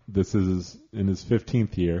though. This is in his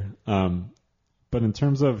 15th year. But in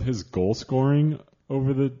terms of his goal scoring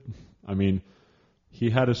he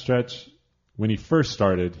had a stretch when he first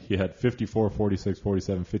started, he had 54, 46,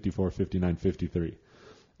 47, 54, 59, 53.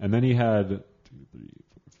 And then he had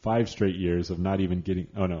 5 straight years of not even getting,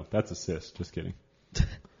 oh no, that's assists, just kidding.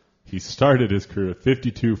 He started his career at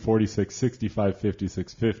 52, 46, 65,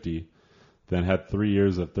 56, 50, then had 3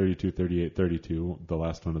 years of 32, 38, 32. The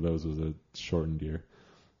last one of those was a shortened year.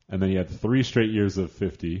 And then he had 3 straight years of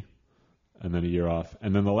 50, and then a year off.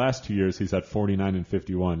 And then the last 2 years, he's had 49 and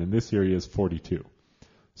 51, and this year he has 42.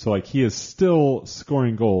 So, he is still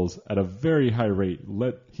scoring goals at a very high rate.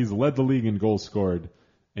 He's led the league in goals scored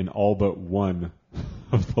in all but one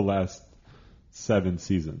of the last 7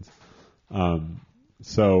 seasons.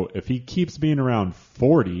 So if he keeps being around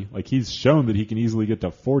 40, he's shown that he can easily get to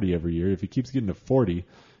 40 every year. If he keeps getting to 40,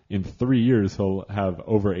 in 3 years he'll have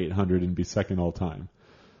over 800 and be second all time.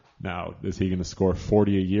 Now, is he going to score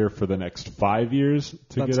 40 a year for the next 5 years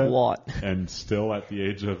to That's get a lot. And still at the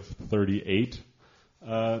age of 38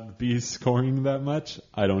 be scoring that much?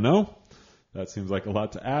 I don't know. That seems like a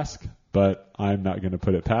lot to ask, but I'm not going to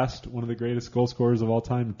put it past one of the greatest goal scorers of all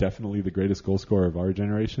time, definitely the greatest goal scorer of our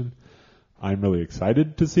generation. I'm really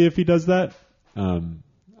excited to see if he does that.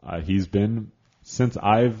 Since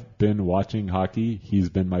I've been watching hockey, he's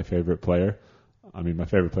been my favorite player. My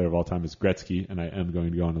favorite player of all time is Gretzky, and I am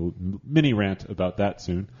going to go on a mini rant about that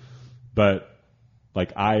soon. But,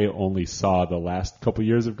 I only saw the last couple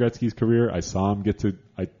years of Gretzky's career. I saw him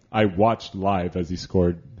I watched live as he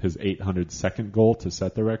scored his 802nd goal to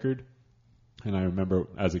set the record. And I remember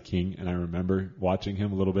as a King, and I remember watching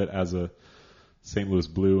him a little bit as a St. Louis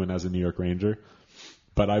Blue and as a New York Ranger.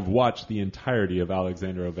 But I've watched the entirety of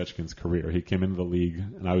Alexander Ovechkin's career. He came into the league,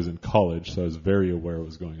 and I was in college, so I was very aware of what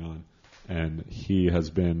was going on. And he has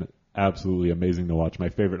been absolutely amazing to watch. My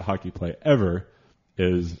favorite hockey play ever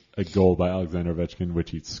is a goal by Alexander Ovechkin,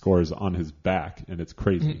 which he scores on his back, and it's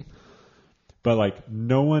crazy. But,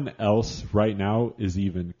 no one else right now is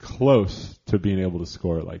even close to being able to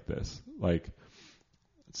score like this.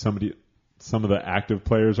 Some of the active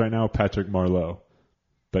players right now, Patrick Marleau,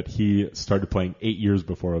 but he started playing 8 years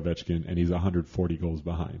before Ovechkin, and he's 140 goals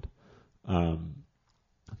behind.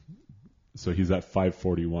 So he's at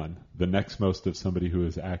 541. The next most of somebody who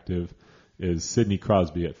is active is Sidney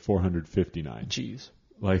Crosby at 459. Jeez.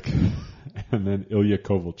 And then Ilya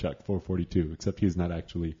Kovalchuk, 442, except he's not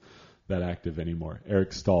actually that active anymore.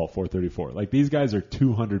 Eric Stahl, 434. These guys are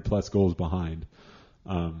 200 plus goals behind.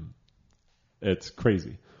 It's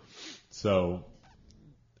crazy. So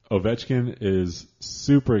Ovechkin is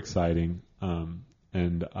super exciting,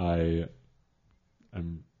 and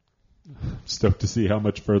I'm stoked to see how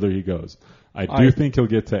much further he goes. I think he'll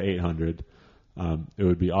get to 800. It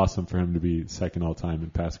would be awesome for him to be second all time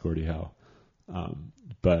and pass Gordie Howe.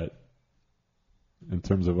 But in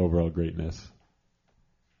terms of overall greatness,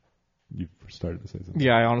 you started to say something.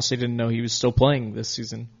 Yeah, I honestly didn't know he was still playing this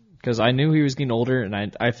season because I knew he was getting older, and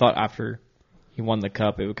I thought after he won the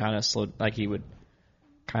cup, it would kind of slow, he would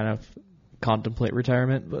kind of contemplate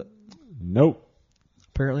retirement, but nope,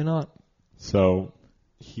 apparently not. So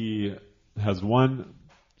he has won.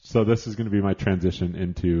 So this is going to be my transition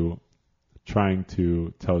into trying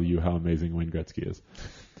to tell you how amazing Wayne Gretzky is.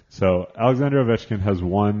 So Alexander Ovechkin has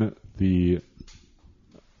won the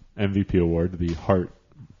MVP award, the Hart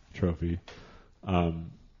Trophy,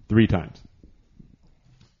 3 times.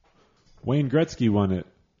 Wayne Gretzky won it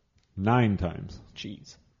 9 times.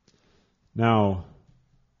 Jeez. Now,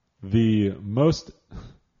 the most...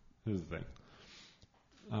 Here's the thing.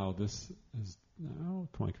 Come on,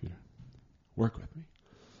 computer. Work with me.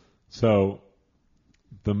 So,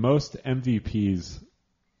 the most MVPs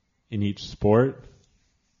in each sport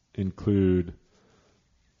include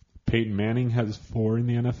Peyton Manning has 4 in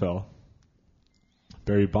the NFL.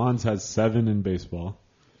 Barry Bonds has 7 in baseball.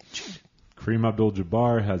 Kareem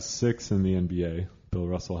Abdul-Jabbar has 6 in the NBA. Bill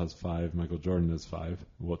Russell has 5. Michael Jordan has 5.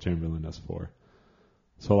 Wilt Chamberlain has 4.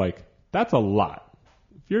 So, that's a lot.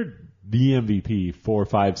 If you're the MVP 4,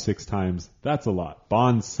 5, 6 times, that's a lot.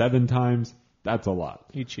 Bonds 7 times, that's a lot.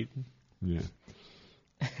 He cheated. Yeah.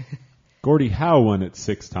 Gordie Howe won it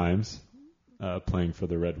 6 times, playing for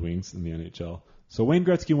the Red Wings in the NHL. So Wayne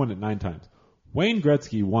Gretzky won it 9 times. Wayne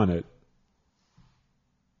Gretzky won it.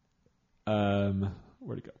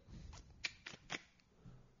 Where'd it go?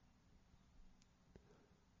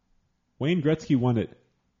 Wayne Gretzky won it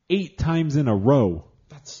 8 times in a row.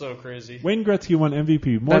 That's so crazy. Wayne Gretzky won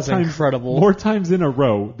MVP incredible. More times in a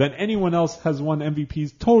row than anyone else has won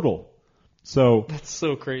MVPs total. So that's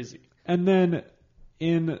so crazy. And then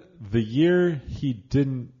in the year he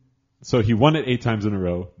didn't, so he won it 8 times in a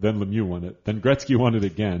row. Then Lemieux won it. Then Gretzky won it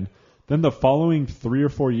again. then the following 3 or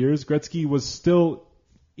 4 years, Gretzky was still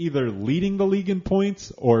either leading the league in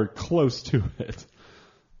points or close to it.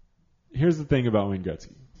 Here's the thing about Wayne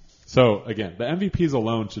Gretzky. So again, the MVPs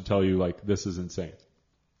alone should tell you like this is insane.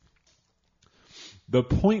 The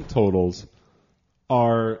point totals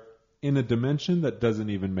are in a dimension that doesn't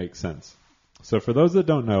even make sense. So for those that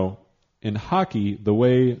don't know, in hockey, the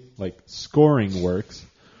way like scoring works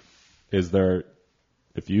is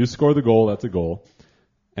if you score the goal, that's a goal,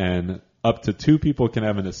 and up to 2 people can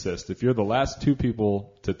have an assist. If you're the last 2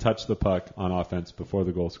 people to touch the puck on offense before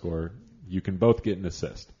the goal scorer, you can both get an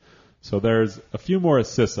assist. So there's a few more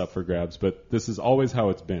assists up for grabs, but this is always how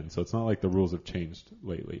it's been. So it's not like the rules have changed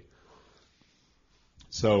lately.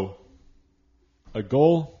 So a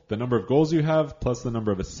goal, the number of goals you have plus the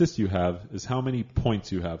number of assists you have is how many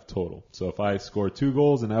points you have total. So if I score 2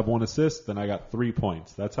 goals and have 1 assist, then I got 3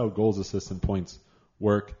 points. That's how goals, assists, and points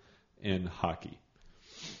work in hockey.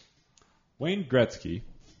 Wayne Gretzky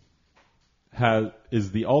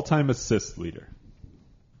is the all-time assist leader.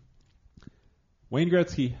 Wayne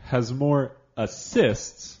Gretzky has more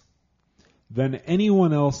assists than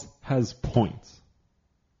anyone else has points.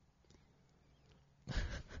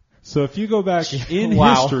 So if you go back in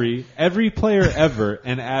history, every player ever,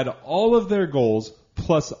 and add all of their goals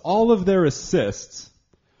plus all of their assists,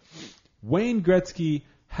 Wayne Gretzky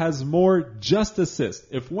has more just assists.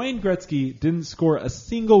 If Wayne Gretzky didn't score a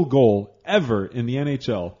single goal ever in the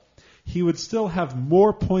NHL, he would still have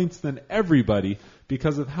more points than everybody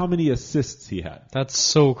because of how many assists he had. That's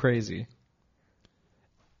so crazy.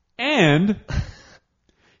 And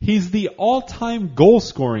he's the all-time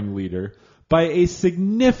goal-scoring leader by a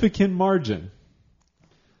significant margin.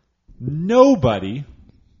 Nobody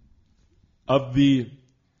of the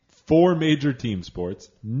 4 major team sports,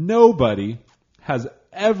 nobody has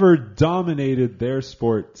ever dominated their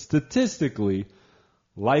sport statistically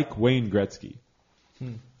like Wayne Gretzky.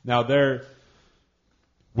 Now,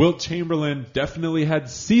 Wilt Chamberlain definitely had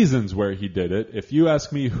seasons where he did it. If you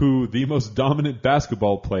ask me who the most dominant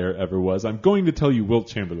basketball player ever was, I'm going to tell you Wilt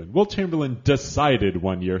Chamberlain. Wilt Chamberlain decided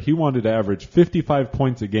one year he wanted to average 55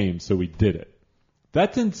 points a game, so he did it.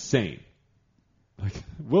 That's insane. Like,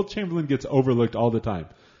 Wilt Chamberlain gets overlooked all the time.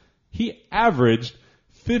 He averaged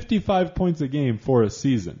 55 points a game for a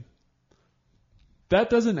season. That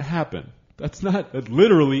doesn't happen. That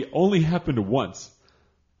literally only happened once.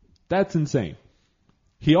 That's insane.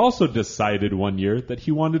 He also decided one year that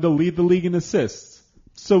he wanted to lead the league in assists.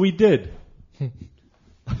 So he did.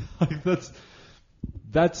 Like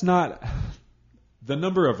that's not the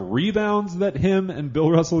number of rebounds that him and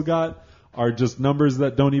Bill Russell got are just numbers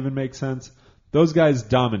that don't even make sense. Those guys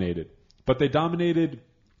dominated. But they dominated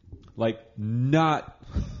like not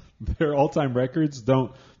their all-time records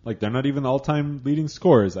they're not even the all-time leading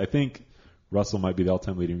scorers. I think Russell might be the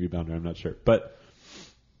all-time leading rebounder, I'm not sure. But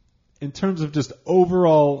in terms of just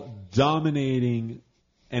overall dominating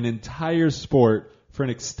an entire sport for an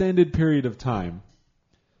extended period of time,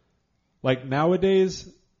 like nowadays,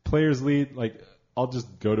 players lead, like I'll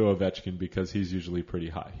just go to Ovechkin because he's usually pretty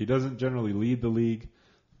high. He doesn't generally lead the league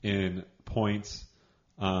in points.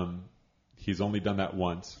 He's only done that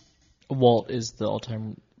once. Walt is the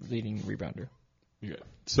all-time leading rebounder. Yeah.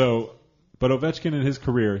 So, but Ovechkin in his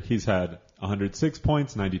career, he's had 106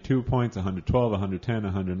 points, 92 points, 112, 110,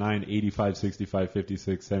 109, 85, 65,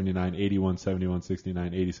 56, 79, 81, 71,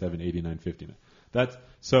 69, 87, 89, 59.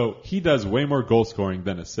 So he does way more goal scoring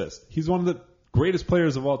than assists. He's one of the greatest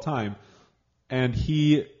players of all time, and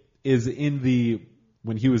he is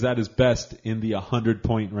when he was at his best, in the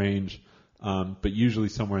 100-point range, but usually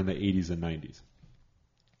somewhere in the 80s and 90s.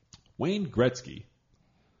 Wayne Gretzky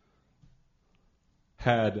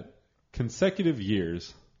had consecutive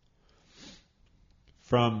years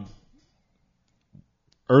from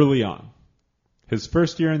early on. His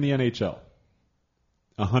first year in the NHL,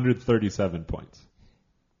 137 points.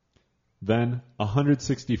 Then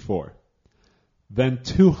 164. Then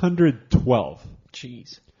 212.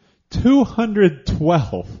 Jeez.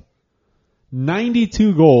 212.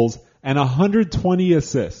 92 goals and 120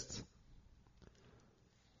 assists.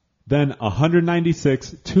 Then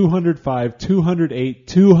 196, 205, 208,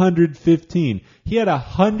 215. He had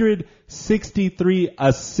 163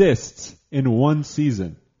 assists in one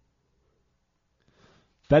season.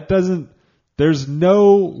 There's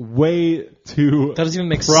no way to that doesn't even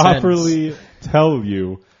make properly sense. Tell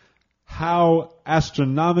you how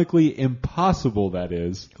astronomically impossible that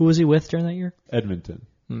is. Who was he with during that year? Edmonton.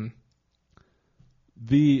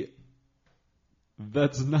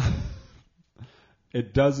 That's not...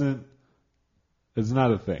 It's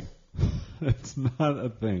not a thing. It's not a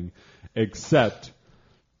thing. Except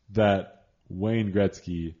that Wayne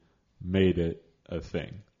Gretzky made it a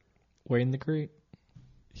thing. Wayne the Great.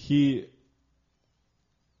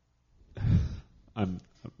 I'm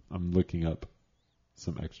looking up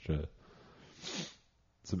some extra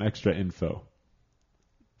info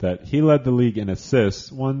that he led the league in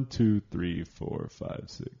assists 1, 2, 3, 4, 5,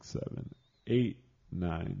 6, 7, 8,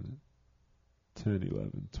 9, 10,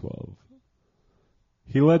 11, 12.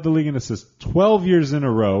 He led the league in assists 12 years in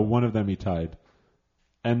a row. One of them he tied.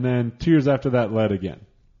 And then 2 years after that led again.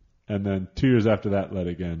 And then 2 years after that led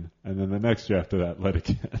again. And then the next year after that led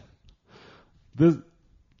again.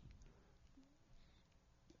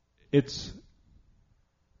 It's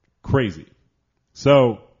crazy.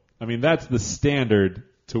 So, I mean, that's the standard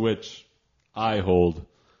to which I hold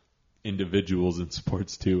individuals in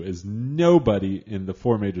sports to, is nobody in the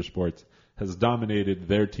four major sports has dominated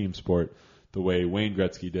their team sport the way Wayne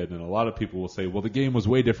Gretzky did. And a lot of people will say, well, the game was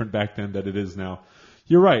way different back then than it is now.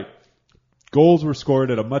 You're right. Goals were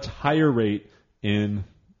scored at a much higher rate in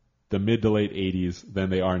the mid to late 80s than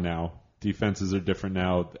they are now. Defenses are different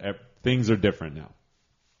now. Things are different now.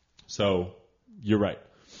 So, you're right.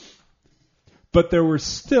 But there were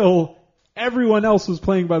still, everyone else was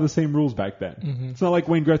playing by the same rules back then. Mm-hmm. It's not like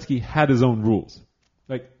Wayne Gretzky had his own rules.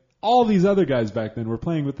 Like, all these other guys back then were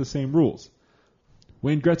playing with the same rules.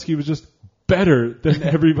 Wayne Gretzky was just better than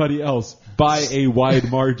everybody else by a wide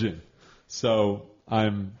margin. So,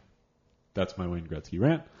 that's my Wayne Gretzky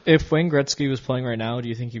rant. If Wayne Gretzky was playing right now, do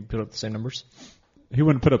you think he'd put up the same numbers? He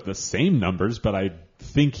wouldn't put up the same numbers, but I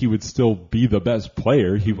think he would still be the best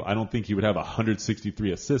player. I don't think he would have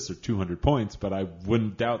 163 assists or 200 points, but I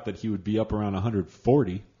wouldn't doubt that he would be up around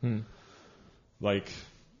 140. Like,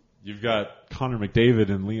 you've got Connor McDavid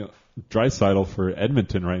and Leon Draisaitl for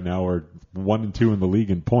Edmonton right now, are 1 and 2 in the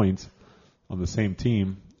league in points on the same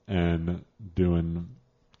team and doing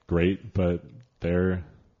great, but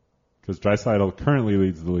because Draisaitl currently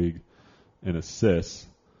leads the league in assists.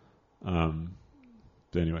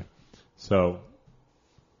 Anyway, so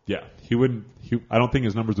yeah, I don't think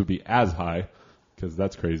his numbers would be as high because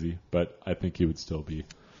that's crazy, but I think he would still be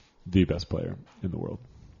the best player in the world.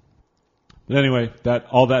 But anyway,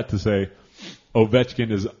 all that to say,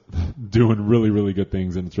 Ovechkin is doing really, really good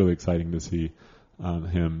things, and it's really exciting to see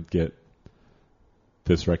him get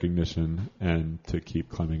this recognition and to keep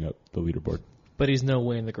climbing up the leaderboard. But he's no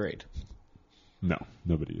Wayne the Great. No,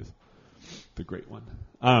 nobody is the great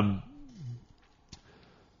one.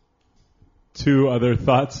 Two other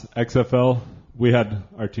thoughts. XFL,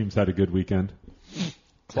 our teams had a good weekend.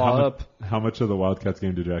 How much of the Wildcats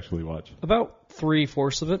game did you actually watch? About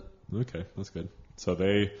 3/4 of it. Okay, that's good. So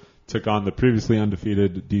they took on the previously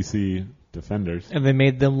undefeated DC Defenders. And they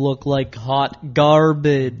made them look like hot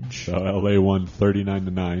garbage. So LA won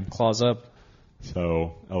 39-9. Claws up.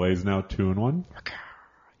 So LA's now 2-1.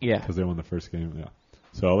 Yeah. Because they won the first game, yeah.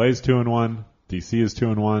 So LA's 2-1. DC is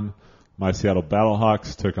 2-1. My Seattle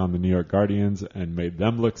Battlehawks took on the New York Guardians and made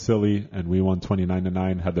them look silly, and we won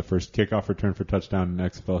 29-9. Had the first kickoff return for touchdown in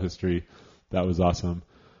XFL history. That was awesome.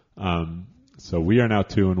 So we are now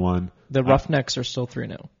 2-1. The Roughnecks are still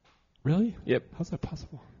 3-0. Really? Yep. How's that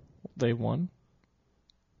possible? They won.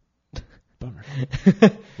 Bummer.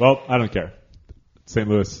 Well, I don't care. St.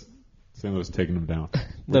 Louis taking them down.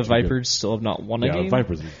 The Vipers still have not won a game. Yeah, the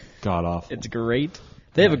Vipers are god-awful. It's great.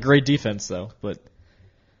 They have a great defense, though, but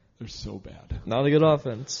they're so bad. Not a good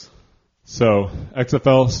offense. So,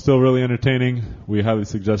 XFL, still really entertaining. We highly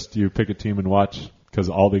suggest you pick a team and watch because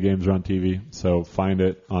all the games are on TV. So find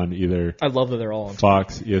it on either I love that they're all on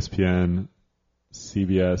Fox, TV. ESPN,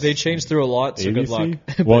 CBS. They changed through a lot, so ABC? good luck.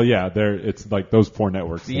 Well, yeah, it's like those four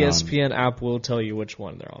networks. The ESPN app will tell you which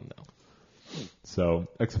one they're on, though. So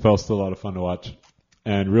XFL is still a lot of fun to watch.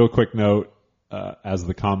 And real quick note, as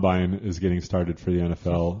the combine is getting started for the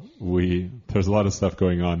NFL, there's a lot of stuff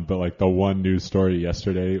going on, but like the one news story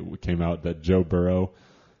yesterday came out that Joe Burrow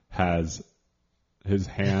has his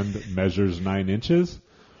hand measures 9 inches,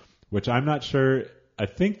 which I'm not sure. I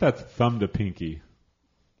think that's thumb to pinky.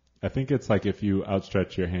 I think it's like if you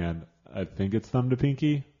outstretch your hand, I think it's thumb to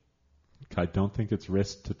pinky. I don't think it's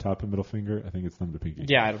wrist to top and middle finger. I think it's thumb to pinky.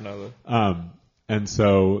 Yeah, I don't know. And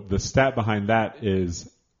so the stat behind that is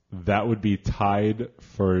that would be tied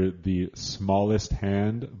for the smallest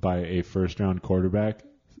hand by a first-round quarterback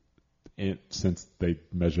since they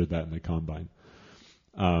measured that in the combine.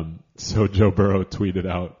 So Joe Burrow tweeted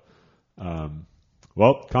out,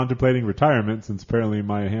 contemplating retirement since apparently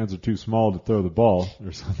my hands are too small to throw the ball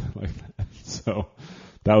or something like that. So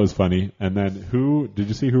that was funny. And then did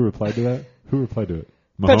you see who replied to that? Who replied to it?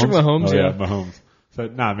 Mahomes? Patrick Mahomes, yeah. Mahomes.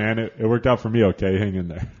 Said, nah, man, it worked out for me okay. Hang in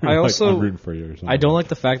there. I'm rooting for you or something. I don't like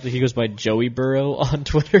the fact that he goes by Joey Burrow on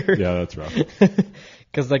Twitter. Yeah, that's rough.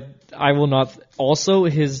 Because like I will not. Also,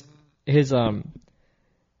 his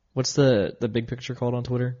what's the big picture called on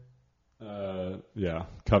Twitter? Yeah,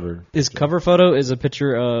 cover. His cover photo is a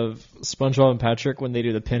picture of SpongeBob and Patrick when they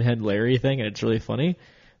do the Pinhead Larry thing, and it's really funny.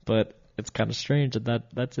 But it's kind of strange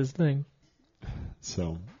that's his thing.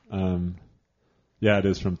 So, yeah, it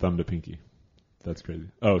is from thumb to pinky. That's crazy.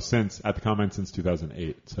 Oh, at the comment since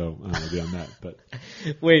 2008. So I don't know beyond that, but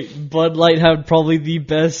wait, Bud Light had probably the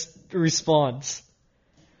best response.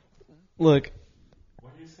 Look.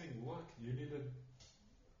 What are you saying? Look, you need to.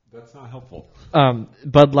 That's not helpful.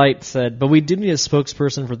 Bud Light said, but we do need a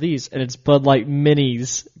spokesperson for these, and it's Bud Light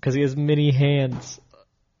Minis because he has mini hands.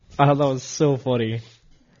 I thought that was so funny.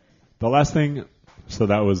 The last thing, so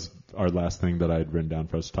that was our last thing that I had written down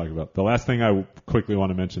for us to talk about. The last thing I quickly want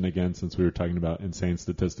to mention again, since we were talking about insane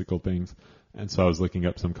statistical things, and so I was looking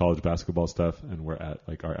up some college basketball stuff, and we're at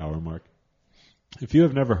like our hour mark. If you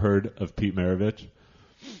have never heard of Pete Maravich,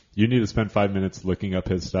 you need to spend 5 minutes looking up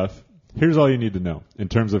his stuff. Here's all you need to know in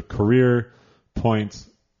terms of career points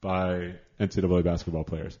by NCAA basketball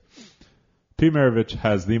players. Pete Maravich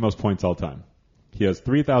has the most points all time. He has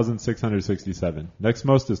 3,667. Next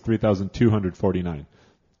most is 3,249.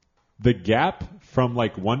 The gap from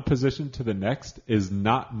like one position to the next is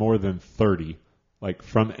not more than 30, like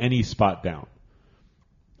from any spot down.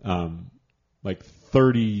 Like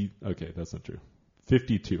 30, okay, that's not true.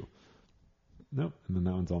 52. Nope, and then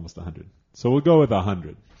that one's almost 100. So we'll go with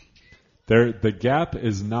 100. The gap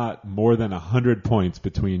is not more than 100 points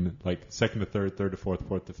between like second to third, third to fourth,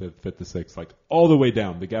 fourth to fifth, fifth to sixth, like all the way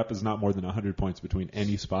down. The gap is not more than 100 points between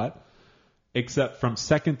any spot, except from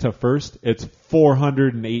second to first, it's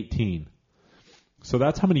 418. So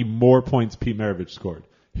that's how many more points Pete Maravich scored.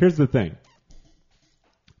 Here's the thing.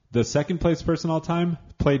 The second place person all time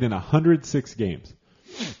played in 106 games.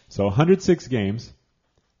 So 106 games,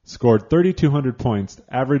 scored 3,200 points,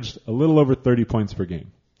 averaged a little over 30 points per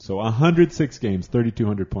game. So 106 games,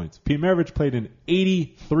 3,200 points. Pete Maravich played in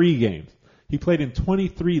 83 games. He played in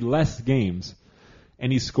 23 less games,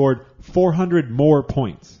 and he scored 400 more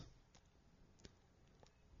points.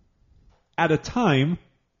 At a time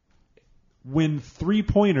when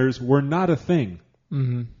three-pointers were not a thing.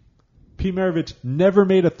 Mm-hmm. Pete Maravich never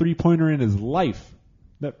made a three-pointer in his life,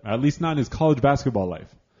 at least not in his college basketball life.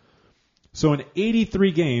 So in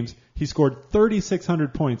 83 games, he scored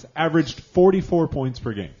 3,600 points, averaged 44 points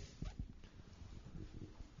per game.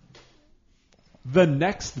 The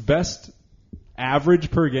next best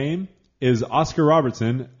average per game is Oscar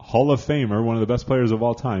Robertson, Hall of Famer, one of the best players of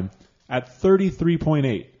all time, at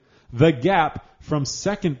 33.8. The gap from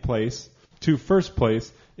second place to first place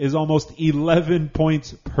is almost 11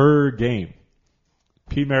 points per game.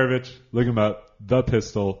 Pete Maravich, look him up, the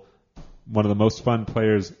Pistol, one of the most fun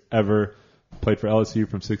players ever. Played for LSU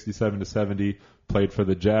from 67 to 70. Played for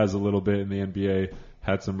the Jazz a little bit in the NBA.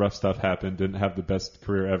 Had some rough stuff happen. Didn't have the best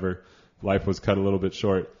career ever. Life was cut a little bit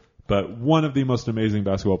short. But one of the most amazing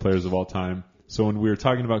basketball players of all time. So when we were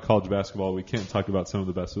talking about college basketball, we can't talk about some of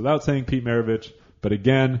the best without saying Pete Maravich. But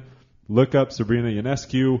again, look up Sabrina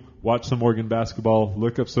Ionescu. Watch some Oregon basketball.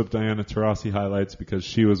 Look up some Diana Taurasi highlights because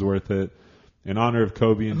she was worth it. In honor of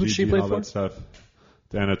Kobe and Gigi and all that stuff.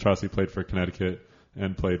 Diana Taurasi played for Connecticut.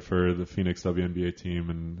 And played for the Phoenix WNBA team.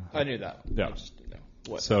 And I knew that. Yeah. I just didn't know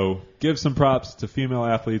what. So give some props to female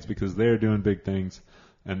athletes because they're doing big things.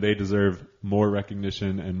 And they deserve more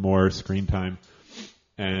recognition and more screen time.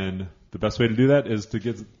 And the best way to do that is to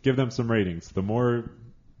give them some ratings. The more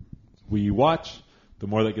we watch, the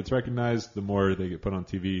more that gets recognized, the more they get put on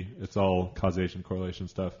TV. It's all causation, correlation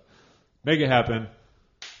stuff. Make it happen.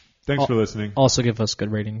 Thanks for listening. Also give us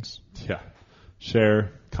good ratings. Yeah.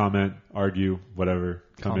 Share, comment, argue, whatever.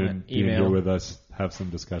 Come Comment, in, be in email. here with us, have some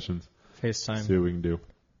discussions, FaceTime. see what we can do.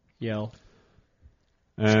 Yell.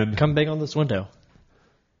 And Come bang on this window.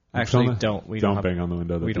 Actually, don't. We don't have, bang on the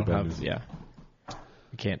window. we That'd don't be bad have. news. Yeah.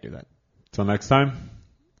 We can't do that. Till next time,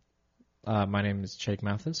 My name is Jake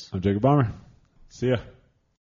Mathis. I'm Jacob Bomber. See ya.